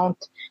they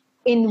want,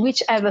 in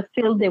whichever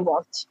field they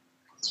want.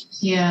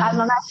 Yeah. As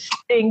long as it's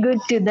doing good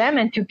to them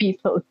and to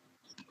people.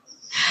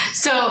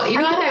 So, you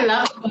know what I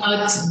love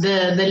about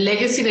the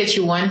legacy that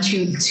you want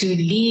to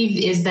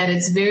leave is that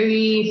it's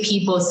very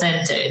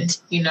people-centered,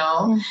 you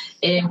know?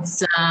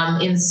 It's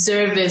in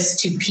service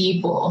to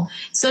people.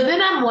 So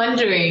then I'm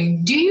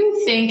wondering, do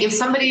you think if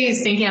somebody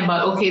is thinking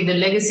about, okay, the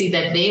legacy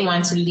that they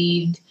want to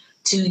leave,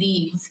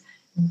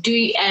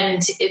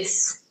 and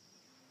it's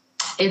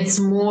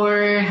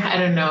more, I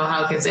don't know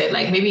how I can say it,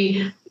 like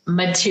maybe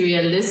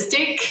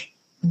materialistic,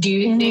 do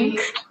you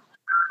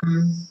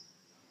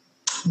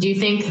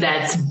think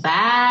that's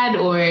bad?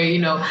 Or, you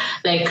know,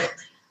 like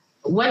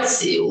what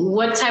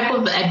type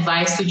of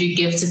advice would you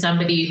give to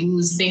somebody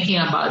who's thinking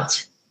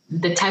about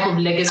the type of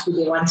legacy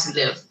they want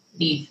to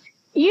leave?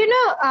 You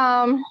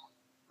know,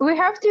 we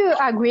have to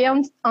agree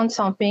on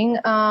something.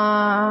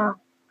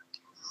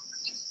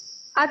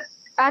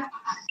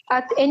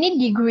 At any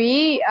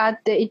degree,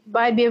 it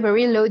might be a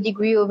very low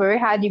degree or very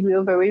high degree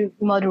or very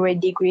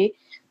moderate degree,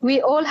 we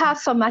all have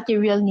some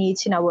material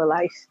needs in our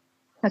life.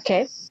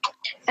 Okay.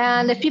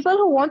 And the people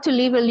who want to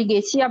leave a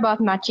legacy about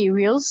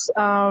materials,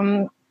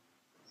 I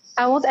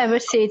won't ever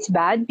say it's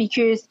bad,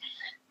 because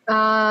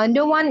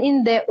no one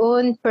in their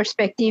own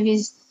perspective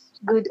is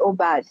good or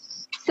bad.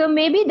 So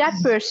maybe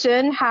that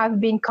person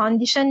have been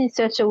conditioned in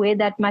such a way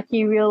that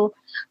material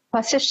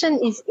possession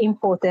is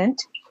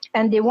important,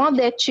 and they want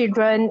their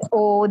children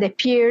or their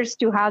peers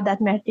to have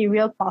that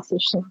material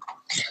possession.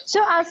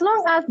 So as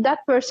long as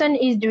that person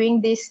is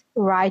doing this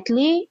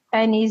rightly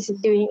and is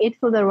doing it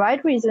for the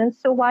right reasons,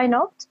 so why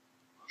not?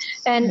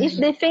 And if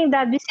they think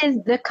that this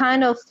is the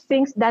kind of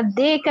things that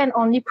they can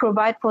only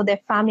provide for their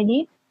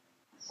family,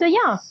 so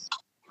yeah,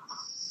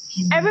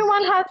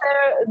 everyone has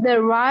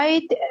the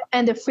right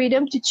and the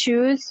freedom to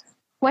choose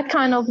what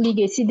kind of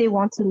legacy they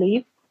want to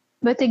leave.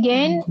 But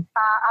again,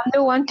 I'm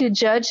the one to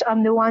judge,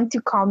 I'm the one to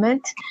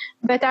comment.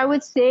 But I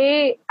would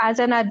say, as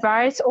an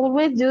advice,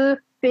 always do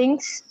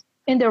things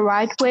in the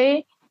right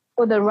way,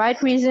 for the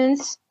right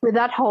reasons,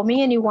 without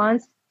harming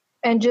anyone,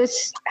 and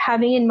just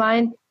having in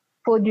mind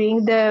for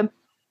doing the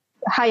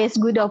highest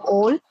good of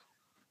all.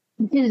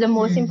 This is the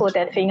most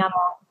important thing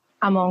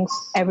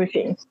amongst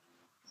everything.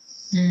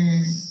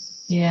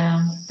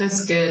 Yeah,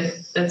 that's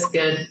good. That's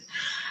good.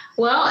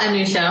 Well,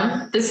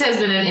 Anusha, this has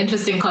been an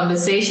interesting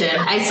conversation.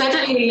 I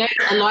certainly learned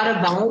a lot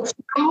about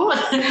you,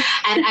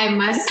 and I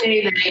must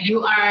say that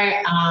you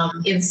are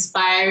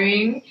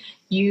inspiring.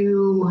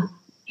 Your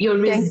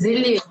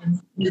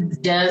resilience is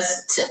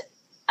just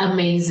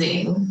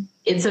amazing.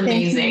 It's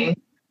amazing.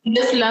 I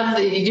just love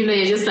that, you know,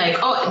 you're just like,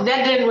 oh,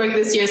 that didn't work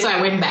this year, so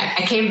I went back.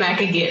 I came back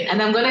again.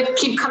 And I'm going to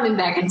keep coming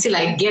back until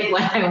I get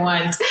what I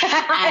want.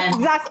 And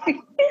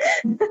exactly.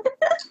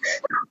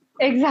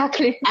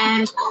 Exactly.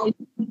 And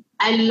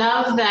I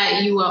love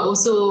that you are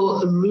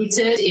also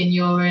rooted in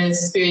your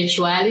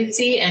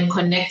spirituality and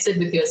connected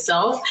with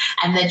yourself,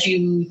 and that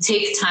you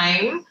take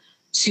time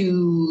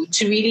to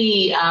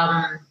really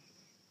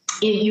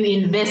you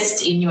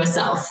invest in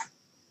yourself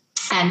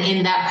and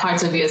in that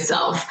part of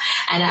yourself.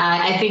 And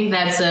I think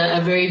that's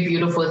a very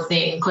beautiful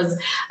thing, because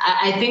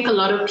I think a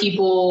lot of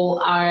people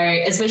are,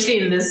 especially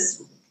in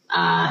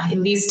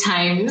these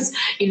times,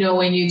 you know,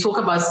 when you talk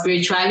about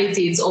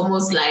spirituality, it's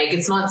almost like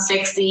it's not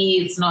sexy,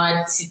 it's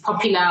not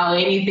popular or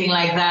anything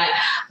like that.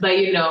 But,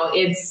 you know,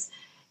 it's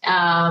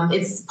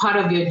part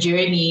of your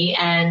journey.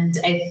 And,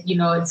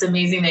 it's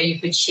amazing that you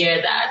could share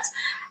that.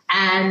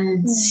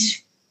 And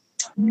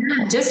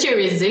just your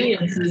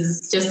resilience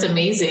is just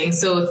amazing.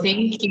 So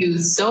thank you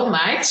so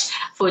much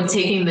for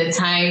taking the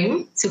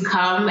time to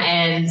come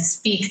and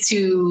speak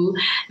to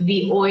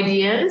the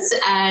audience.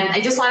 And I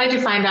just wanted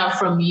to find out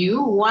from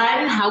you,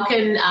 one, how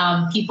can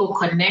people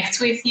connect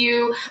with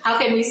you? How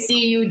can we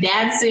see you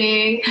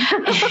dancing?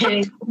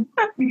 And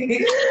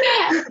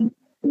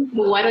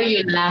what are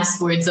your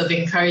last words of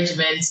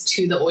encouragement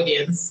to the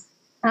audience?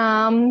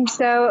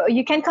 So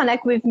you can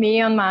connect with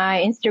me on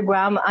my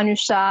Instagram,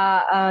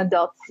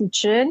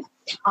 Anusha.Sichon.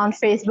 On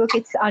Facebook,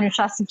 it's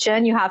Anusha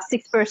Sichon. You have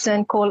 6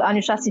 persons called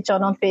Anusha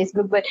Sichon on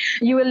Facebook, but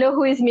you will know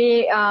who is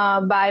me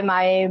by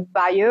my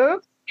bio.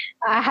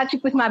 I had to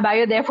put my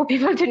bio there for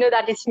people to know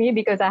that it's me,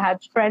 because I had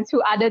friends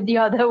who added the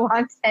other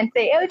ones and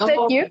say, oh, it's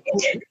so cute.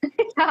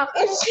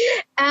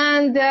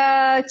 And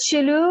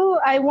Chulu,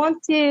 I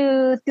want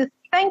to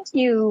thank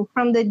you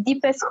from the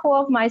deepest core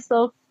of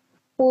myself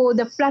for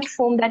the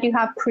platform that you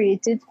have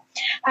created.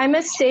 I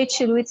must say,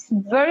 Chulu, it's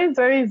very,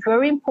 very,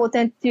 very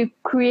important to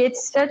create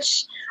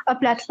such a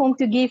platform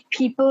to give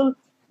people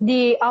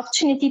the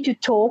opportunity to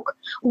talk.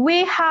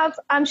 We have,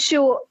 I'm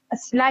sure,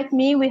 like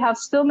me, we have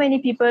so many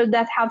people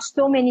that have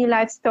so many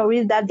life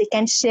stories that they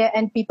can share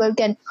and people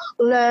can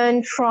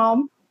learn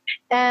from.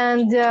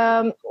 And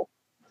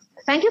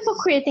thank you for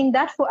creating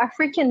that for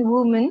African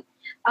women.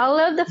 I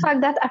love the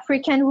fact that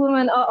African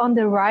women are on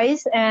the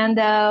rise. And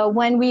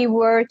when we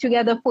were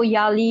together for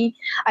Yali,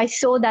 I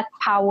saw that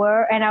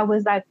power and I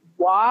was like,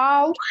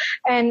 wow.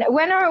 And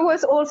when I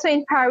was also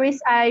in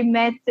Paris, I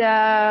met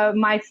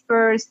my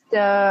first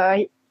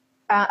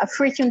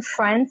African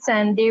friends,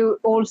 and they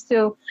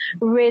also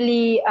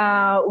really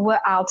were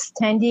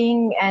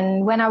outstanding.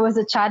 And when I was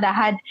a child, I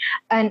had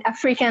an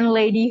African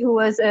lady who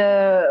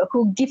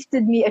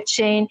gifted me a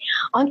chain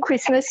on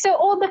Christmas. So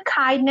all the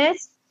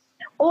kindness,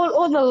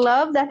 all the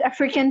love that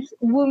African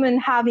women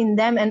have in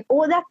them, and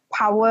all that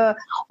power,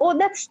 all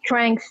that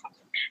strength,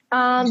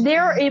 they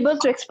are able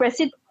to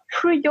express it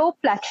through your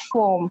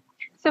platform.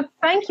 So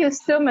thank you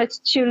so much,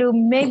 Chulu.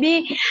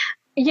 Maybe,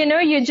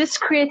 you're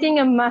just creating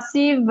a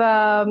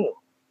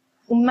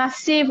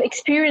massive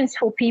experience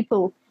for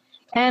people.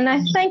 And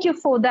I thank you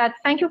for that.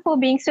 Thank you for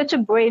being such a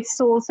brave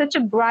soul, such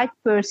a bright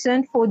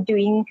person, for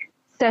doing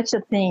such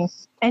a thing.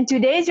 And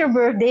today is your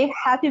birthday.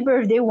 Happy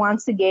birthday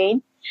once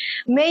again.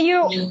 May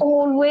you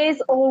always,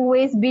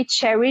 always be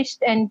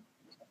cherished and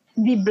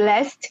be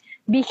blessed,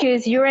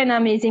 because you're an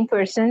amazing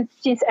person.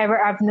 Since ever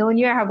I've known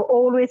you, I have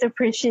always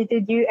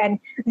appreciated you, and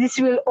this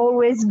will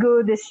always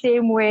go the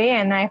same way.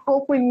 And I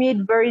hope we meet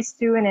very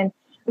soon and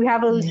we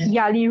have a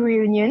Yali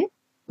reunion.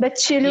 But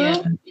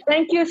Chulu,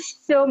 thank you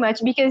so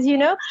much, because,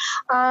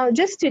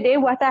 just today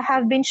what I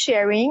have been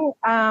sharing,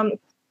 I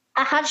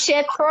have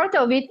shared part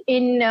of it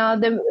in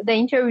the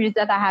interviews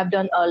that I have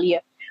done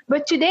earlier.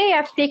 But today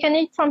I've taken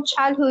it from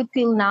childhood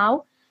till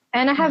now,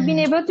 and I have been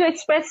able to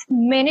express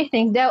many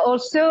things. There are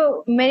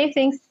also many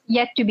things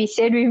yet to be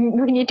said. We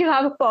need to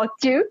have a part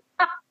 2.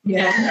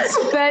 Yes.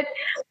 But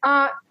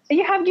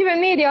you have given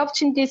me the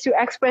opportunity to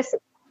express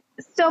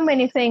so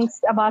many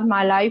things about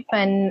my life,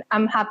 and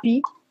I'm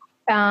happy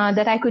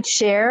that I could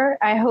share.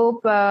 I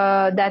hope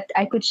that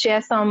I could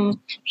share some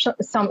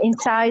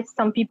insights.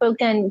 Some people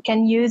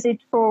can use it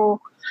for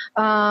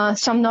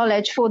some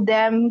knowledge for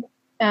them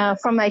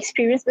from my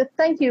experience. But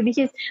thank you,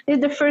 because this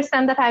is the first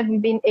time that I've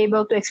been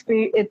able to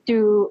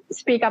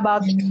speak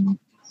about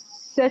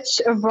such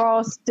a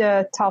vast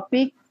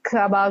topic,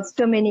 about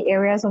so many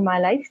areas of my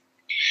life.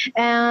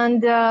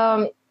 And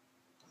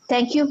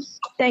thank you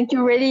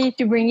really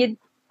to bring it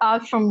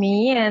out from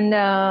me. And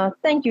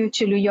thank you,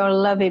 Chulu, you're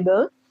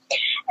lovable.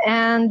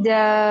 And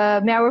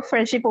may our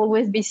friendship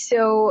always be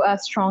so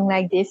strong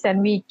like this,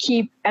 and we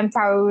keep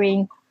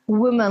empowering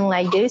women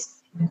like this.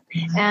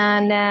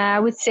 And I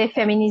would say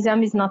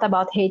feminism is not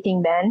about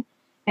hating men,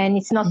 and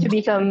it's not to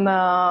become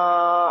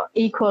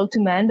equal to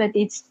men, but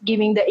it's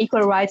giving the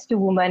equal rights to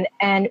women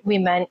and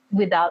women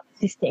without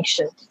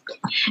distinction.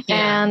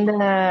 And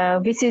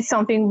this is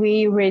something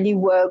we really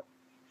work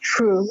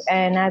through,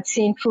 and I've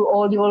seen through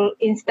all your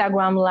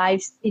Instagram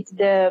lives, it's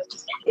the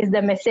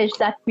message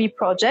that we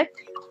project.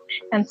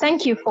 And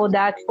thank you for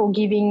that, for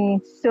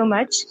giving so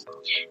much.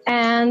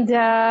 And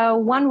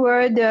one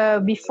word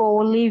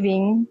before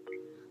leaving,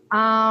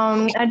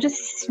 I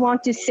just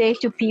want to say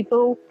to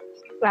people,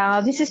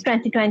 this is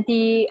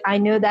 2020. I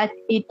know that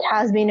it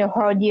has been a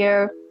hard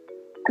year,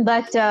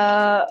 but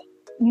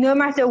no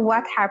matter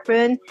what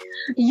happened,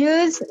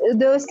 use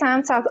those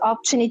times as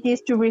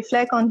opportunities to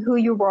reflect on who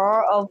you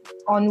are,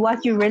 on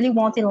what you really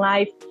want in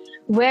life,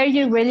 where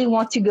you really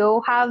want to go,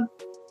 have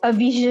a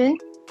vision,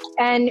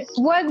 and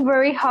work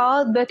very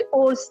hard, but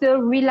also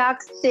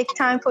relax, take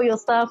time for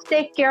yourself,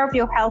 take care of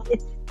your health.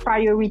 It's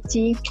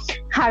priority.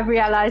 I've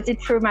realized it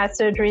through my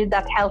surgery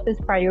that health is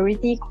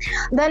priority.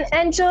 Then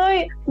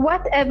enjoy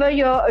whatever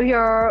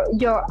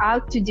you're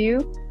out to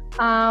do.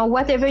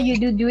 Whatever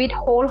you do it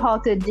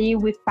wholeheartedly,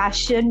 with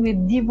passion,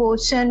 with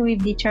devotion,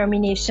 with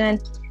determination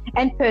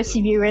and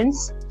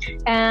perseverance.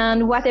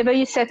 And whatever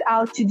you set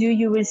out to do,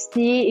 you will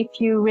see. If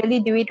you really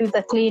do it with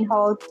a clean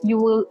heart, you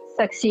will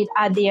succeed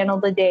at the end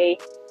of the day.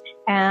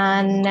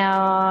 And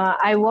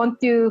I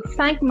want to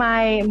thank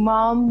my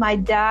mom, my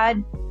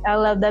dad. I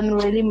love them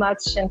really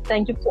much, and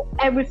thank you for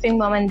everything,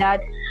 mom and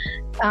dad,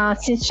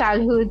 since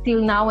childhood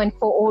till now and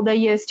for all the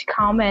years to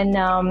come. And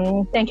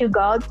thank you,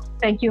 God.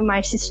 Thank you,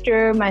 my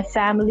sister, my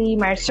family,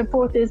 my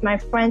supporters, my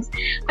friends.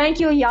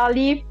 Thank you,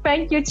 Yali.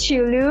 Thank you,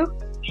 Chulu.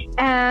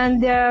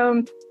 And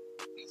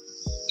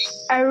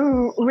I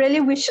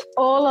really wish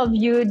all of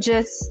you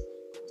just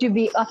to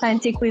be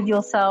authentic with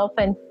yourself,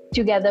 and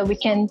together we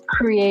can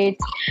create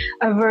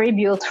a very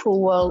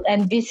beautiful world,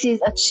 and this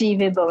is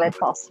achievable and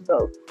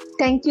possible.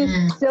 Thank you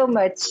so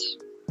much.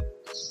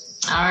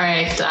 All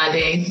right,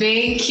 darling.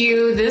 Thank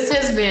you. This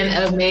has been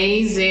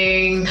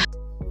amazing.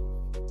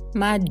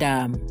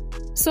 Madam,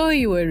 so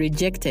you were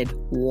rejected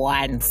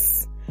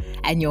once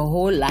and your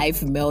whole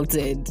life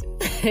melted.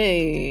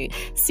 Hey,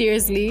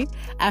 seriously?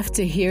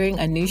 After hearing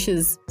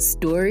Anusha's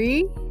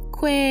story?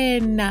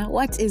 Queen,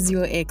 what is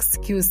your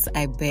excuse,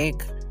 I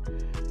beg?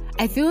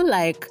 I feel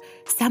like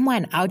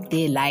someone out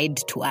there lied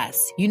to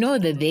us. You know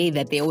the they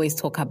that they always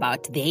talk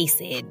about? They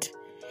said.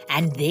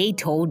 And they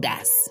told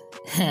us.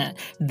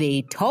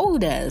 They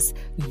told us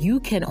you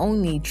can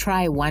only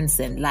try once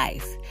in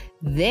life.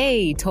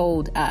 They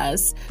told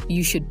us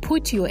you should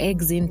put your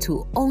eggs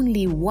into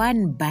only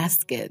one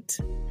basket.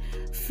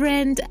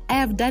 Friend, I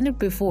have done it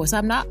before, so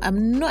I'm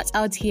not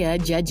out here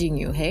judging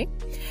you, hey?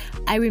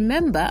 I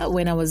remember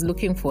when I was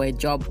looking for a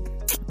job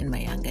in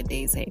my younger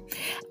days, hey?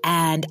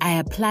 And I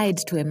applied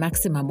to a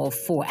maximum of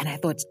 4, and I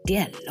thought,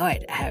 dear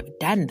Lord, I have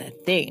done the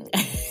thing.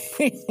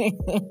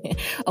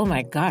 Oh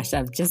my gosh,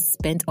 I've just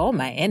spent all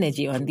my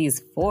energy on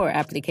these 4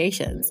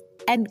 applications.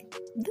 And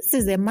this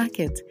is a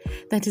market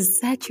that is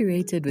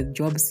saturated with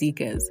job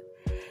seekers.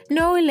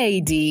 No,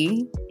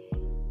 lady.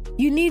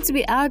 You need to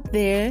be out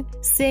there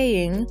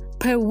saying,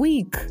 per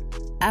week,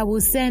 I will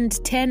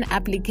send 10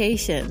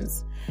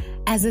 applications.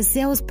 As a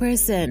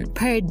salesperson,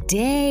 per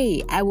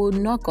day, I will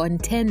knock on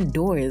 10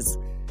 doors.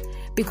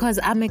 Because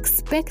I'm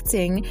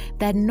expecting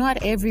that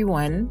not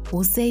everyone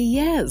will say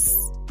yes.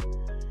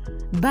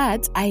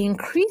 But I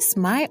increase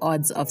my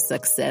odds of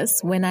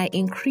success when I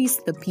increase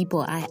the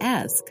people I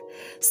ask.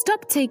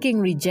 Stop taking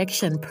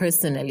rejection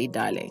personally,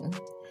 darling.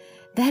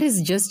 That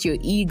is just your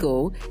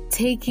ego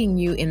taking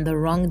you in the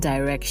wrong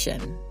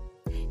direction.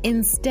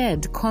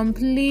 Instead,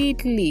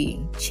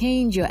 completely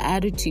change your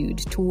attitude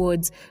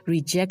towards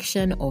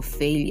rejection or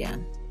failure.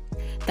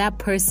 That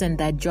person,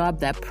 that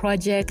job, that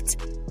project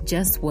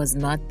just was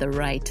not the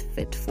right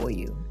fit for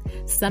you.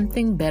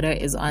 Something better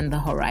is on the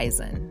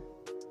horizon.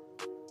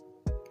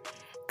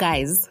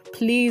 Guys,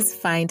 please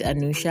find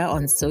Anusha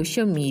on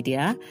social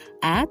media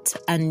at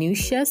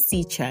Anusha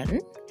Sichan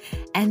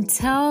and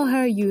tell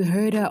her you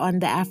heard her on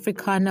the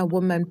Africana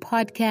Woman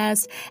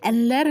podcast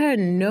and let her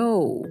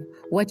know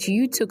what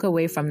you took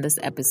away from this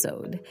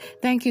episode.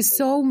 Thank you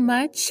so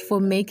much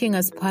for making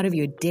us part of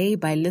your day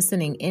by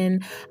listening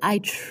in. I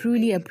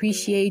truly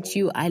appreciate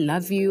you. I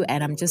love you,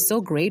 and I'm just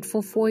so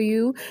grateful for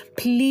you.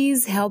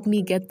 Please help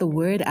me get the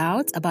word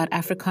out about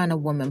Africana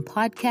Woman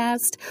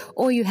podcast.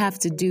 All you have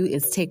to do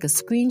is take a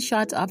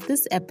screenshot of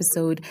this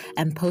episode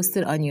and post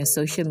it on your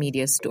social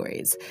media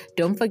stories.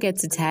 Don't forget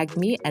to tag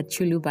me at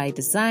Chulu by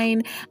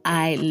Design.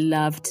 I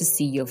love to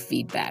see your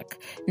feedback.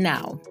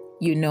 Now,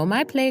 you know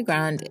my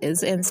playground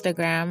is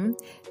Instagram.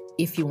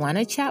 If you want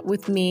to chat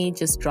with me,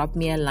 just drop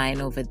me a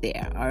line over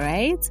there, all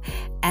right?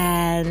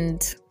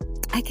 And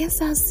I guess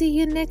I'll see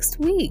you next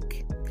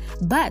week.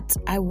 But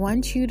I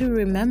want you to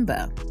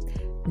remember,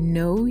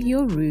 know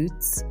your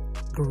roots,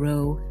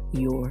 grow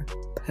your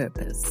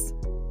purpose.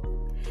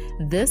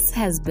 This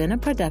has been a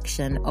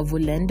production of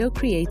Ulendo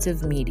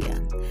Creative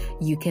Media.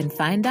 You can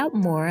find out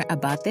more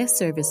about their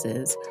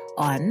services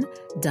on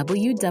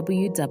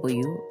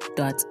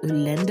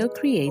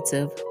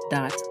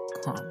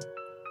www.ulendocreative.com.